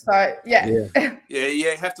 Yeah. So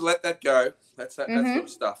you have to let that go. That's that sort of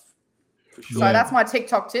stuff. For sure. So that's my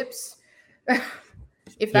TikTok tips,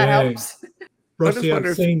 if that helps. Rossi,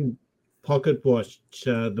 I've seen Pocket Watch.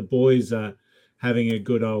 The boys are having a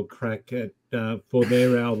good old crack at for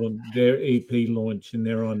their album, their EP launch, and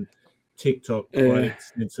they're on TikTok quite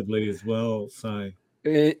extensively as well. So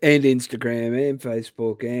and Instagram and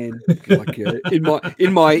Facebook and like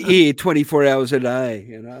in my ear 24 hours a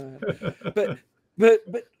day, But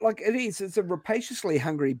like it's a rapaciously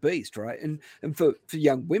hungry beast, right? And for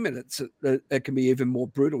young women, it can be even more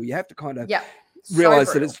brutal. You have to kind of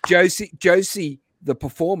realize that it's Josie, the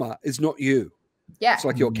performer, is not you. Yeah, it's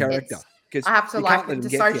like your character. I have to like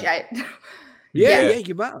dissociate.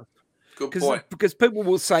 You must. Good point. Because people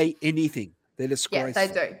will say anything. They're disgraceful. Yeah,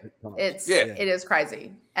 they do. It is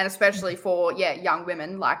crazy, and especially for young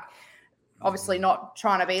women. Like, obviously not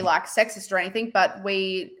trying to be like sexist or anything, but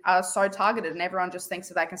we are so targeted, and everyone just thinks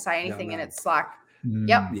that they can say anything, and it's like,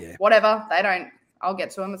 whatever. They don't. I'll get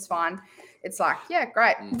to them. It's fine. It's like,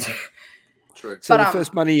 great. True. So the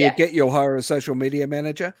first money you get, you'll hire a social media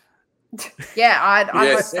manager? I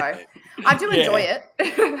hope so. I do enjoy it.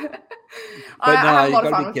 I have a lot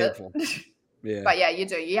of fun with it. Yeah. But you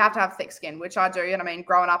do. You have to have thick skin, which I do. And I mean,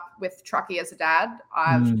 growing up with Truckee as a dad,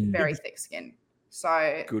 I have very thick skin.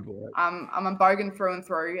 So good work. I'm a bogan through and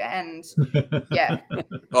through. And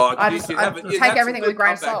I take everything with a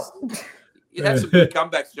grain of salt. You'd have some good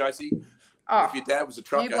comebacks, Josie. If your dad was a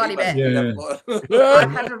trucker, you bloody bet.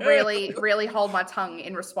 I've had to really, really hold my tongue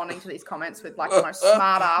in responding to these comments with like the most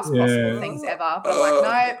smart ass possible things ever. But I'm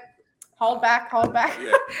like, no, hold back.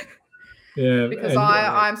 Because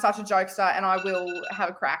I'm such a jokester and I will have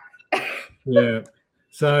a crack.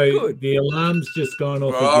 So the alarm's just gone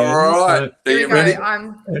off again. All right. So, are you ready?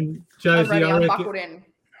 And Josie, I'm buckled in.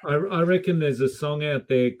 I reckon there's a song out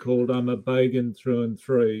there called "I'm a Bogan Through and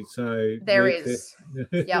Through." So there is.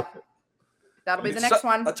 Yep. That'll be the next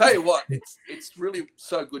one. I'll tell you what, it's really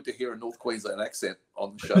so good to hear a North Queensland accent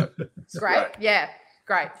on the show. It's great. Yeah,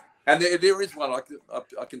 great. And there is one, I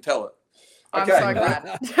can tell it. Okay. I'm so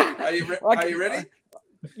glad. Are you ready?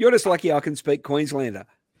 You're just lucky I can speak Queenslander.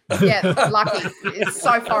 Yeah, lucky. It's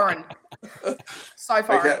so foreign. So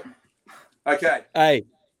foreign. Okay. Hey.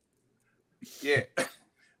 Yeah.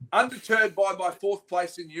 Undeterred by my 4th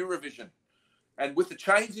place in Eurovision, and with the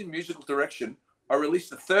change in musical direction, I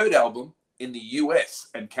released the 3rd album in the US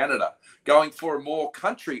and Canada, going for a more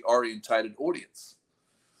country-orientated audience.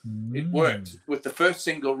 It worked, with the first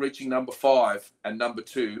single reaching number 5 and number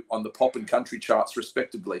 2 on the pop and country charts,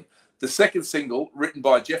 respectively. The second single, written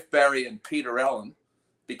by Jeff Barry and Peter Allen,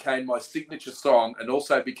 became my signature song and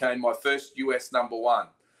also became my first US number 1.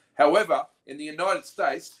 However, in the United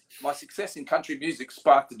States, my success in country music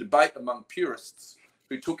sparked a debate among purists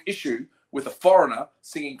who took issue with a foreigner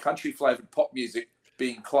singing country-flavoured pop music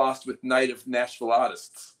being classed with native Nashville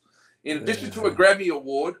artists. In addition to a Grammy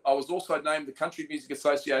Award, I was also named the Country Music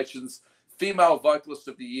Association's Female Vocalist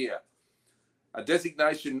of the Year, a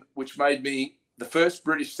designation which made me the first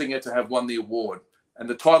British singer to have won the award. And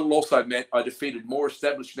the title also meant I defeated more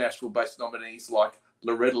established Nashville-based nominees like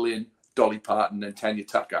Loretta Lynn, Dolly Parton, and Tanya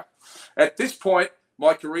Tucker. At this point,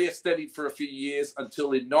 my career steadied for a few years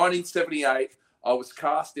until in 1978, I was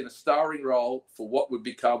cast in a starring role for what would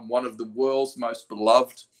become one of the world's most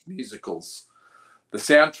beloved musicals. The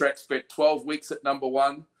soundtrack spent 12 weeks at number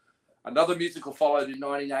 1. Another musical followed in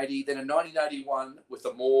 1980. Then in 1981, with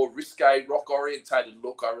a more risque, rock-orientated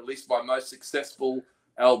look, I released my most successful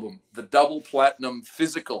album, the double platinum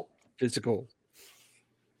Physical.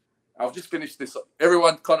 I've just finished this.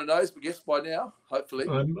 Everyone kind of knows, I guess, by now, hopefully.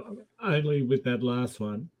 I'm only with that last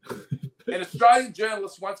one. An Australian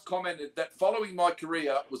journalist once commented that following my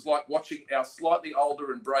career was like watching our slightly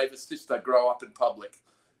older and braver sister grow up in public.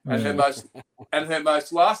 And her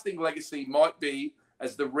most lasting legacy might be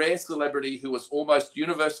as the rare celebrity who was almost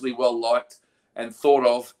universally well-liked and thought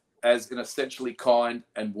of as an essentially kind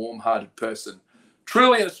and warm-hearted person.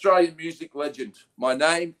 Truly an Australian music legend. My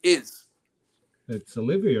name is... It's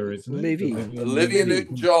Olivia, isn't it? Olivia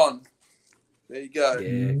Newton-John. There you go.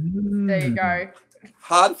 Yeah. There you go.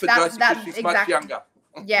 Hard for Josie because she's much younger.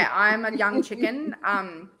 Yeah, I'm a young chicken.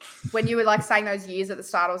 When you were like saying those years at the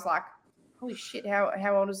start, I was like, holy shit,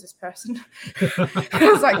 how old is this person?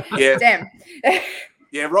 I was like, damn.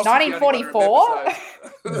 Yeah, Ross 1944.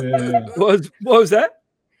 What was that?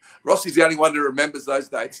 Rossi's the only one who remembers those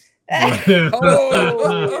dates.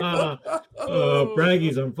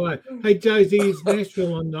 Braggy's on fire. Hey, Josie, is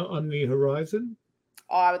Nashville on the horizon?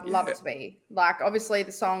 Oh, I would love it to be. Like, obviously,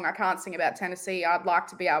 the song I can't sing about Tennessee. I'd like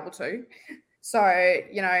to be able to. So,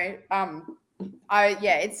 you know,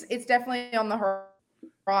 it's definitely on the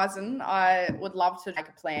horizon. I would love to make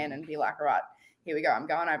a plan and be like, all right, here we go. I'm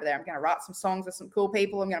going over there. I'm going to write some songs with some cool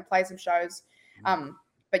people. I'm going to play some shows.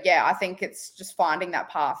 But yeah, I think it's just finding that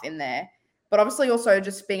path in there. But obviously also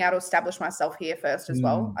just being able to establish myself here first as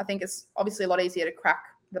well. I think it's obviously a lot easier to crack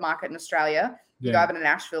the market in Australia. You go over to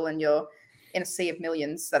Nashville and you're in a sea of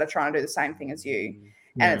millions that are trying to do the same thing as you.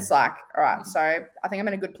 And it's like, all right, so I think I'm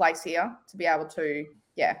in a good place here to be able to,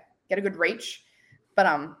 get a good reach. But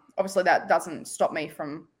obviously that doesn't stop me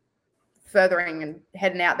from furthering and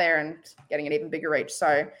heading out there and getting an even bigger reach.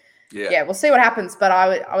 So we'll see what happens. But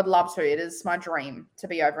I would love to. It is my dream to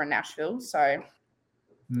be over in Nashville. So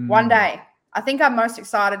one day, I think I'm most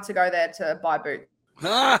excited to go there to buy boots.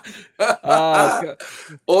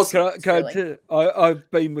 Also,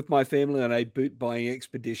 I've been with my family on a boot buying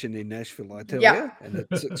expedition in Nashville, I tell you, and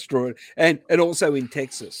it's extraordinary, and also in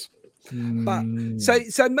Texas. But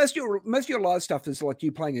so most of your live stuff is like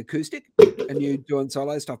you playing acoustic and you doing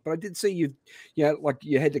solo stuff. But I did see you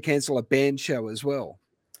had to cancel a band show as well.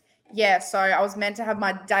 Yeah, so I was meant to have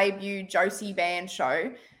my debut Josie band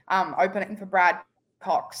show, opening for Brad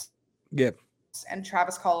Cox. Yep. And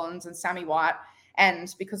Travis Collins and Sammy White.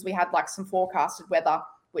 And because we had like some forecasted weather,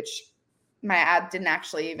 which may I add didn't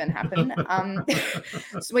actually even happen.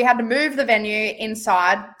 So we had to move the venue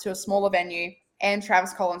inside to a smaller venue, and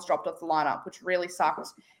Travis Collins dropped off the lineup, which really sucked.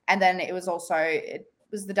 And then it was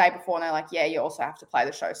the day before, and they're like, yeah, you also have to play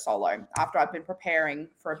the show solo, after I'd been preparing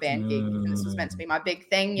for a band gig. And this was meant to be my big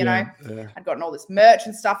thing, you know. I'd gotten all this merch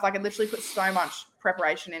and stuff. Like, I literally put so much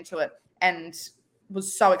preparation into it and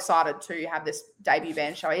was so excited to have this debut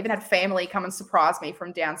band show. I even had family come and surprise me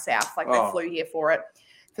from down south. Like, they flew here for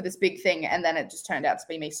this big thing. And then it just turned out to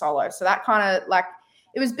be me solo. So that kind of like,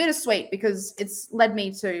 it was bittersweet because it's led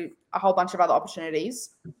me to a whole bunch of other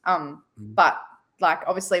opportunities. But like,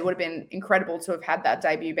 obviously it would have been incredible to have had that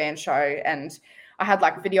debut band show. And I had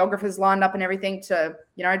like videographers lined up and everything to,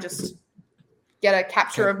 you know, just get a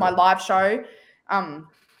capture of my live show.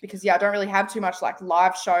 Because I don't really have too much like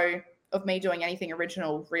live show of me doing anything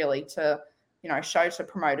original really to, you know, show to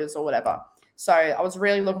promoters or whatever. So I was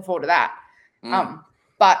really looking forward to that.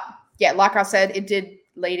 But yeah, like I said, it did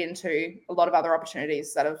lead into a lot of other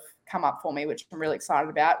opportunities that have come up for me, which I'm really excited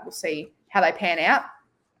about. We'll see how they pan out.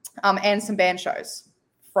 And some band shows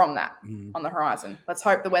from that on the horizon. Let's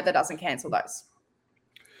hope the weather doesn't cancel those.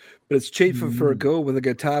 But it's cheaper for a girl with a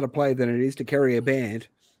guitar to play than it is to carry a band.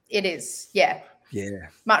 It is, yeah. Yeah.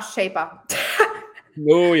 Much cheaper.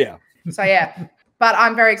 Oh, yeah. So, yeah. But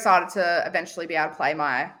I'm very excited to eventually be able to play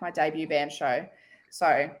my debut band show.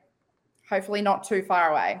 So, hopefully not too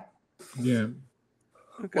far away. Yeah.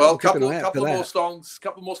 Okay, well, a couple more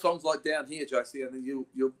songs like Down Here, Josie, and then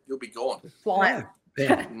you'll be gone. Flying.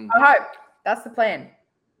 Yeah. I hope. That's the plan.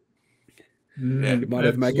 Yeah, you might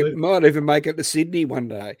even make it to Sydney one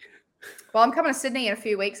day. Well, I'm coming to Sydney in a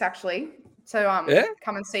few weeks, actually, to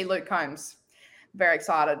come and see Luke Combs. Very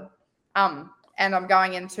excited. And I'm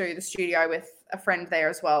going into the studio with a friend there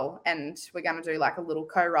as well, and we're going to do like a little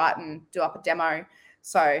co-write and do up a demo.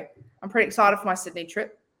 So I'm pretty excited for my Sydney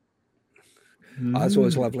trip. Oh, it's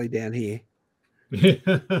always lovely down here.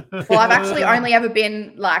 Well, I've actually only ever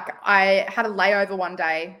been I had a layover one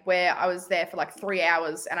day where I was there for like 3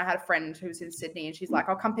 hours, and I had a friend who's in Sydney, and she's like,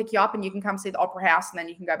 I'll come pick you up and you can come see the Opera House and then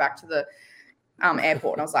you can go back to the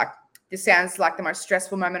airport. And I was like, this sounds like the most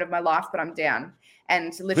stressful moment of my life, but I'm down.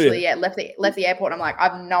 And literally, left the airport. And I'm like, I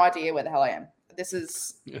have no idea where the hell I am. This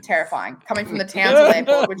is terrifying. Coming from the Townsville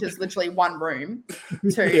airport, which is literally one room,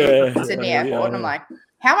 to Sydney airport. And I'm like,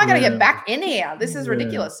 how am I going to get back in here? This is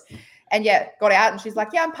ridiculous. And got out, and she's like,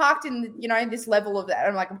 yeah, I'm parked in, this level of that. And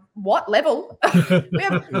I'm like, what level? We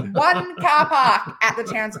have one car park at the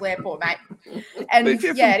Townsville airport, mate. And anyway.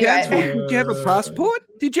 Did you have a passport?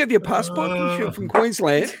 Did you have your passport? You're from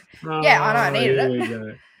Queensland. Yeah, I know, I needed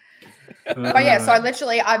it. But yeah, so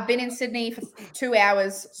I've been in Sydney for 2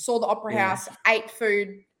 hours, saw the Opera House, ate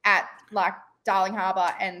food at Darling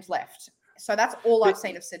Harbour and left. So that's all I've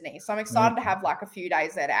seen of Sydney. So I'm excited to have a few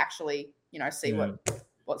days there to actually, see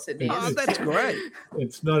what Sydney is. Oh, that's great.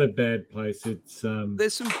 It's not a bad place. It's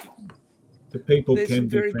there's some the people there's can some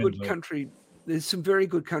be very friendly. good country. There's some very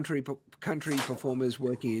good country performers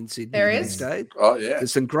working in Sydney. There is. Oh yeah.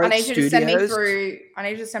 There's some great I need you to studios. I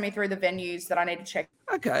need you to send me through the venues that I need to check.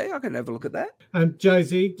 Okay, I can have a look at that.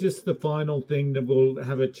 Josie, just the final thing that we'll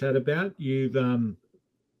have a chat about. You've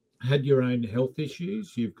had your own health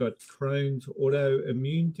issues. You've got Crohn's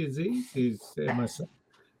autoimmune disease,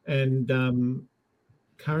 and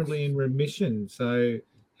currently in remission. So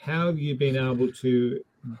how have you been able to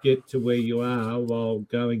get to where you are while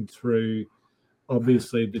going through,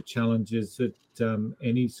 obviously, the challenges that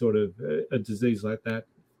any sort of a disease like that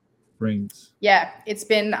brings? Yeah, it's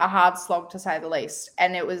been a hard slog, to say the least.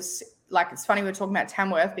 And it was it's funny we're talking about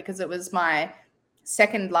Tamworth, because it was my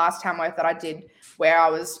second last Tamworth that I did, where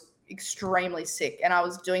I was extremely sick and I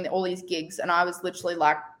was doing all these gigs and I was literally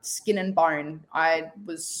skin and bone. I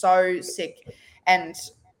was so sick and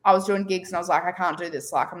I was doing gigs and I was like, I can't do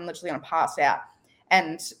this. I'm literally going to pass out.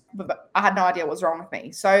 But I had no idea what was wrong with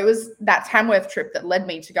me. So it was that Tamworth trip that led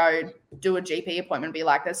me to go do a GP appointment and be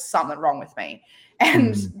like, there's something wrong with me.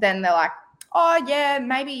 And then they're like, oh yeah,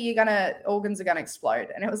 maybe organs are going to explode.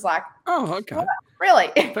 And it was like, oh, okay. Oh, really?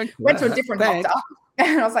 Went to a different doctor.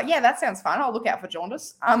 And I was like, yeah, that sounds fun. I'll look out for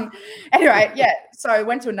jaundice. Anyway, yeah. So I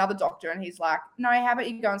went to another doctor and he's like, no, how about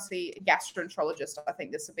you go and see a gastroenterologist? I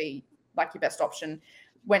think this would be your best option.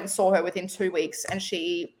 Went and saw her within 2 weeks and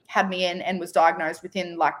she had me in and was diagnosed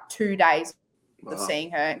within 2 days of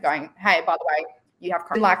seeing her, going, hey, by the way, you have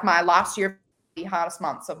Crohn's. My last year, the hardest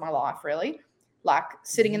months of my life, really.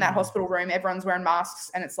 Sitting in that hospital room, everyone's wearing masks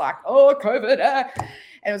and it's oh, COVID. And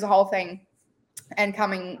it was a whole thing. And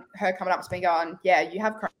coming up to me going, yeah, you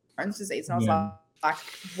have Crohn's disease. And I was like,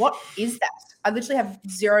 what is that? I literally have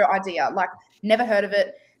zero idea. Never heard of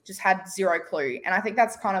it, just had zero clue. And I think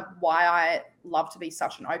that's kind of why I love to be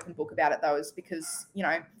such an open book about it, though, is because,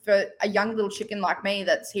 for a young little chicken like me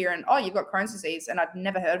that's hearing, oh, you've got Crohn's disease, and I'd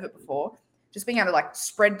never heard of it before, just being able to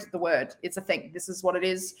spread the word. It's a thing. This is what it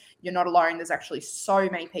is. You're not alone. There's actually so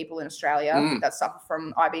many people in Australia that suffer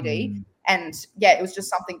from IBD. And yeah, it was just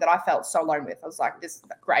something that I felt so alone with. I was like, this is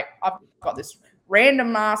great. I've got this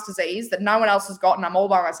random mass disease that no one else has got and I'm all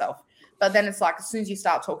by myself. But then it's as soon as you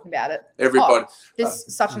start talking about it, everybody, this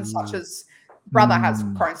such and such's brother has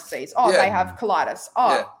Crohn's disease. Oh, they have colitis.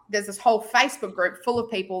 Oh, there's this whole Facebook group full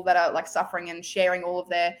of people that are suffering and sharing all of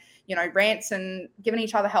their, rants and giving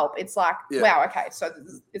each other help. It's wow, okay. So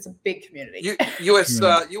it's a big community. US,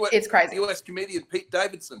 it's crazy. US comedian Pete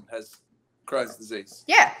Davidson has Crohn's disease.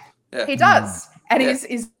 Yeah. He does. And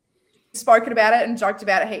he's spoken about it and joked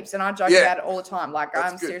about it heaps. And I joke about it all the time.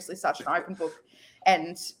 I'm seriously such an open book.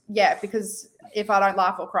 And yeah, because if I don't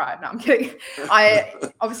laugh or cry, no, I'm kidding.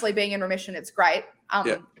 Obviously being in remission, it's great.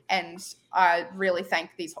 And I really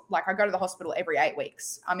thank these, I go to the hospital every 8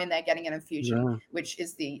 weeks. I'm in there getting an infusion, which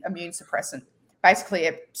is the immune suppressant. Basically,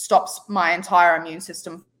 it stops my entire immune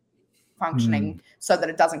system functioning so that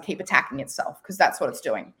it doesn't keep attacking itself, because that's what it's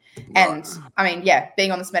doing. And I mean, yeah,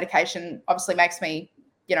 being on this medication obviously makes me,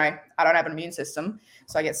 you know, I don't have an immune system,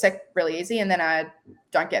 so I get sick really easy, and then I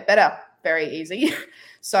don't get better very easy.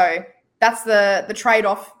 So that's the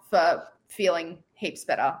trade-off for feeling heaps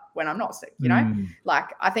better when I'm not sick, you know? Like,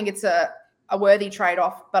 I think it's a worthy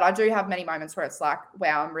trade-off, but I do have many moments where it's like,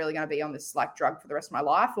 wow, I'm really going to be on this like drug for the rest of my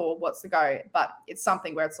life, or what's the go? But it's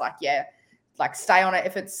something where it's like, yeah, like stay on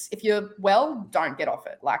it. If you're well, don't get off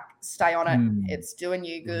it. Like, stay on it. It's doing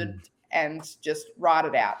you good, and just ride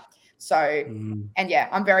it out. So, and yeah,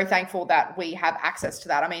 I'm very thankful that we have access to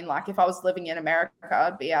that. I mean, like, if I was living in America,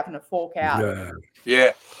 I'd be having to fork out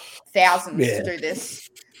thousands to do this.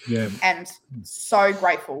 Yeah. And so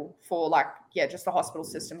grateful for like, yeah, just the hospital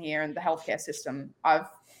system here and the healthcare system. I've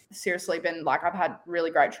seriously been like, I've had really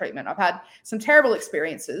great treatment. I've had some terrible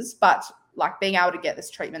experiences, but like being able to get this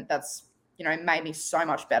treatment that's, you know, made me so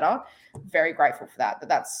much better. Very grateful for that.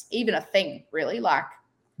 That's even a thing, really. Like,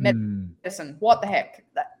 medicine, what the heck?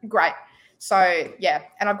 Great. So yeah,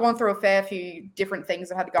 and I've gone through a fair few different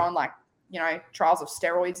things. I've had to go on like, you know, trials of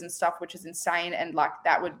steroids and stuff, which is insane, and like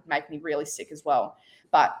that would make me really sick as well.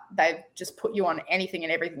 But they've just put you on anything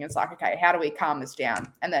and everything. It's like, okay, how do we calm this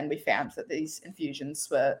down? And then we found that these infusions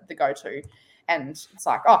were the go-to, and it's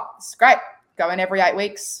like, oh, this is great. Go in every 8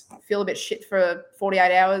 weeks, feel a bit shit for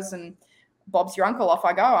 48 hours, and Bob's your uncle, off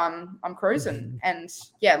I go. I'm cruising. And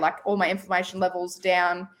yeah, like all my inflammation levels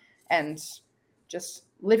down, and just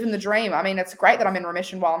living the dream. I mean, it's great that I'm in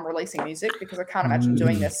remission while I'm releasing music, because I can't imagine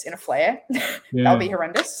doing this in a flare. That would be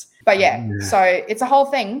horrendous. But yeah, so it's a whole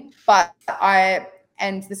thing. But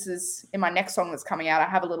and this is in my next song that's coming out, I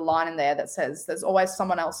have a little line in there that says, there's always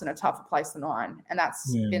someone else in a tougher place than mine. And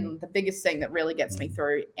that's been the biggest thing that really gets me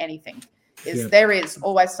through anything, is there is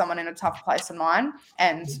always someone in a tougher place than mine.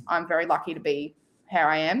 And I'm very lucky to be how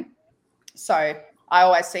I am. So I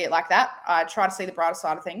always see it like that. I try to see the brighter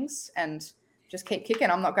side of things and just keep kicking.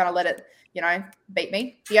 I'm not going to let it, you know, beat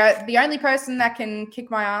me. The only person that can kick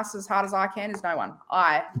my ass as hard as I can is no one.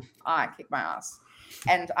 I kick my ass.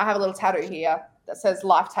 And I have a little tattoo here that says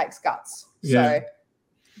life takes guts. So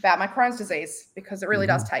about my Crohn's disease, because it really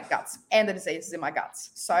does take guts, and the disease is in my guts.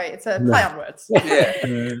 So it's a play on words. But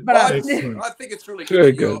I think it's really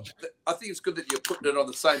good. I think it's good that you're putting it on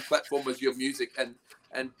the same platform as your music and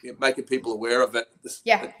making people aware of it. I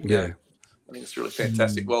think it's really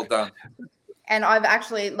fantastic. Well done. And I've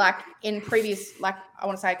actually, like, in previous, like, I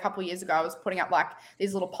want to say a couple of years ago, I was putting up, like,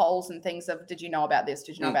 these little polls and things of, did you know about this?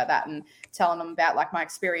 Did you know about that? And telling them about, like, my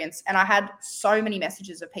experience. And I had so many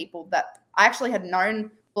messages of people that I actually had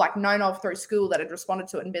known of through school that had responded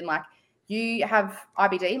to it and been like, you have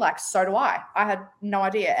IBD? Like, so do I. I had no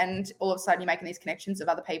idea. And all of a sudden you're making these connections of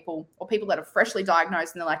other people, or people that are freshly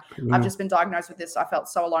diagnosed, and they're like, I've just been diagnosed with this. I felt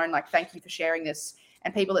so alone. Like, thank you for sharing this.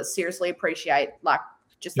 And people that seriously appreciate, like,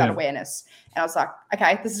 just that awareness. And I was like,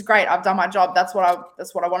 okay, this is great. I've done my job. That's what I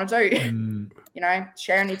want to do. You know,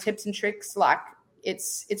 sharing your tips and tricks. Like,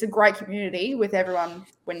 it's a great community with everyone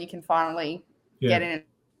when you can finally get in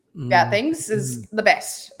about things is the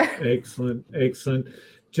best. Excellent.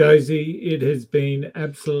 Josie, it has been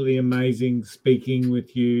absolutely amazing speaking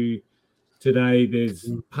with you today.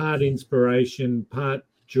 There's part inspiration, part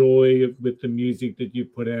joy with the music that you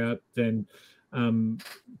put out, and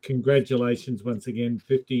congratulations once again,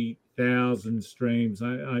 50,000 streams.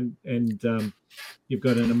 And you've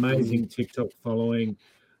got an amazing TikTok following.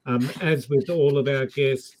 As with all of our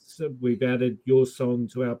guests, we've added your song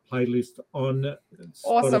to our playlist on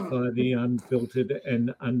Spotify, the Unfiltered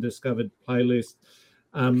and Undiscovered playlist.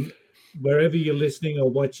 Wherever you're listening or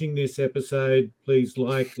watching this episode, please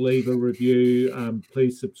leave a review.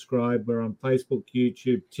 Please subscribe. We're on Facebook,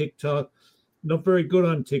 YouTube, TikTok. Not very good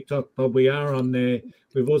on TikTok, but we are on there.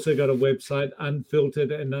 We've also got a website,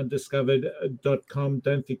 unfilteredandundiscovered.com.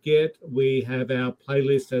 Don't forget, we have our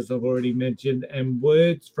playlist, as I've already mentioned, and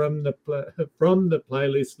words from the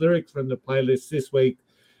playlist, lyrics from the playlist this week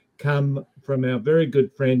come from our very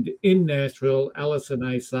good friend in Nashville, Alison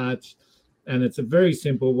A. Sarch, and it's a very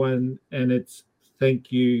simple one, and it's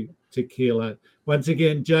Thank You, Tequila. Once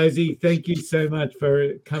again, Josie, thank you so much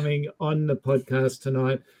for coming on the podcast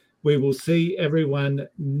tonight. We will see everyone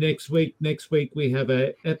next week. Next week, we have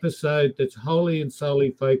an episode that's wholly and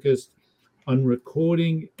solely focused on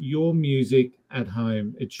recording your music at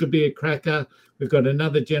home. It should be a cracker. We've got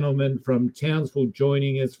another gentleman from Townsville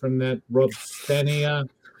joining us from that, Rob Stanier,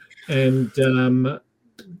 and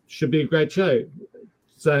should be a great show.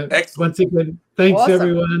 So once again, thanks,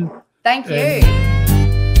 everyone. Thank you.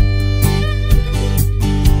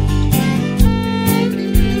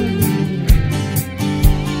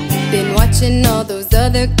 Been watching Watching all those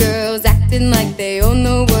other girls acting like they own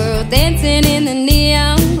the world, dancing in the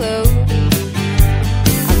neon glow.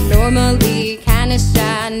 I'm normally kinda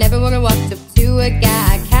shy, never would've walked up to a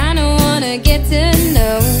guy I kinda wanna get to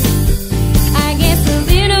know. I guess a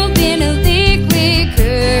little bit of liquid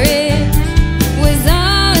courage was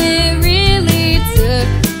all it really took,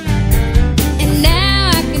 and now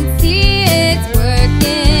I can see it's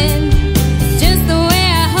working just the way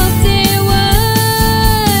I hoped it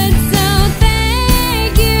would. So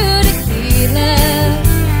thank you, tequila,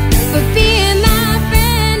 for being my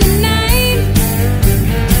friend tonight.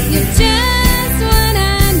 You're just what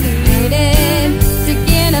I needed to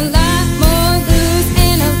get a lot more loose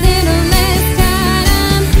and a little less tight.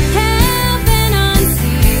 I'm helping on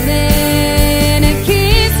sealing a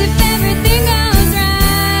kiss if everything goes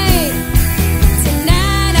right.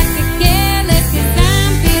 Tonight I could care less 'cause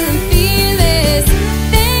I'm feeling fearless.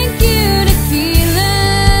 Thank you, tequila.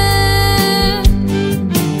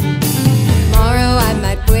 Tomorrow I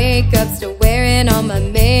might wake up still wearing all my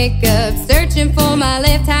makeup, searching for my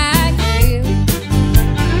left high heel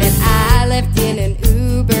that I left in an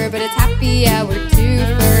Uber, but it's happy hour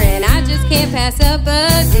twofer and I just can't pass up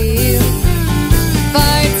a deal.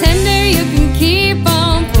 Bartender,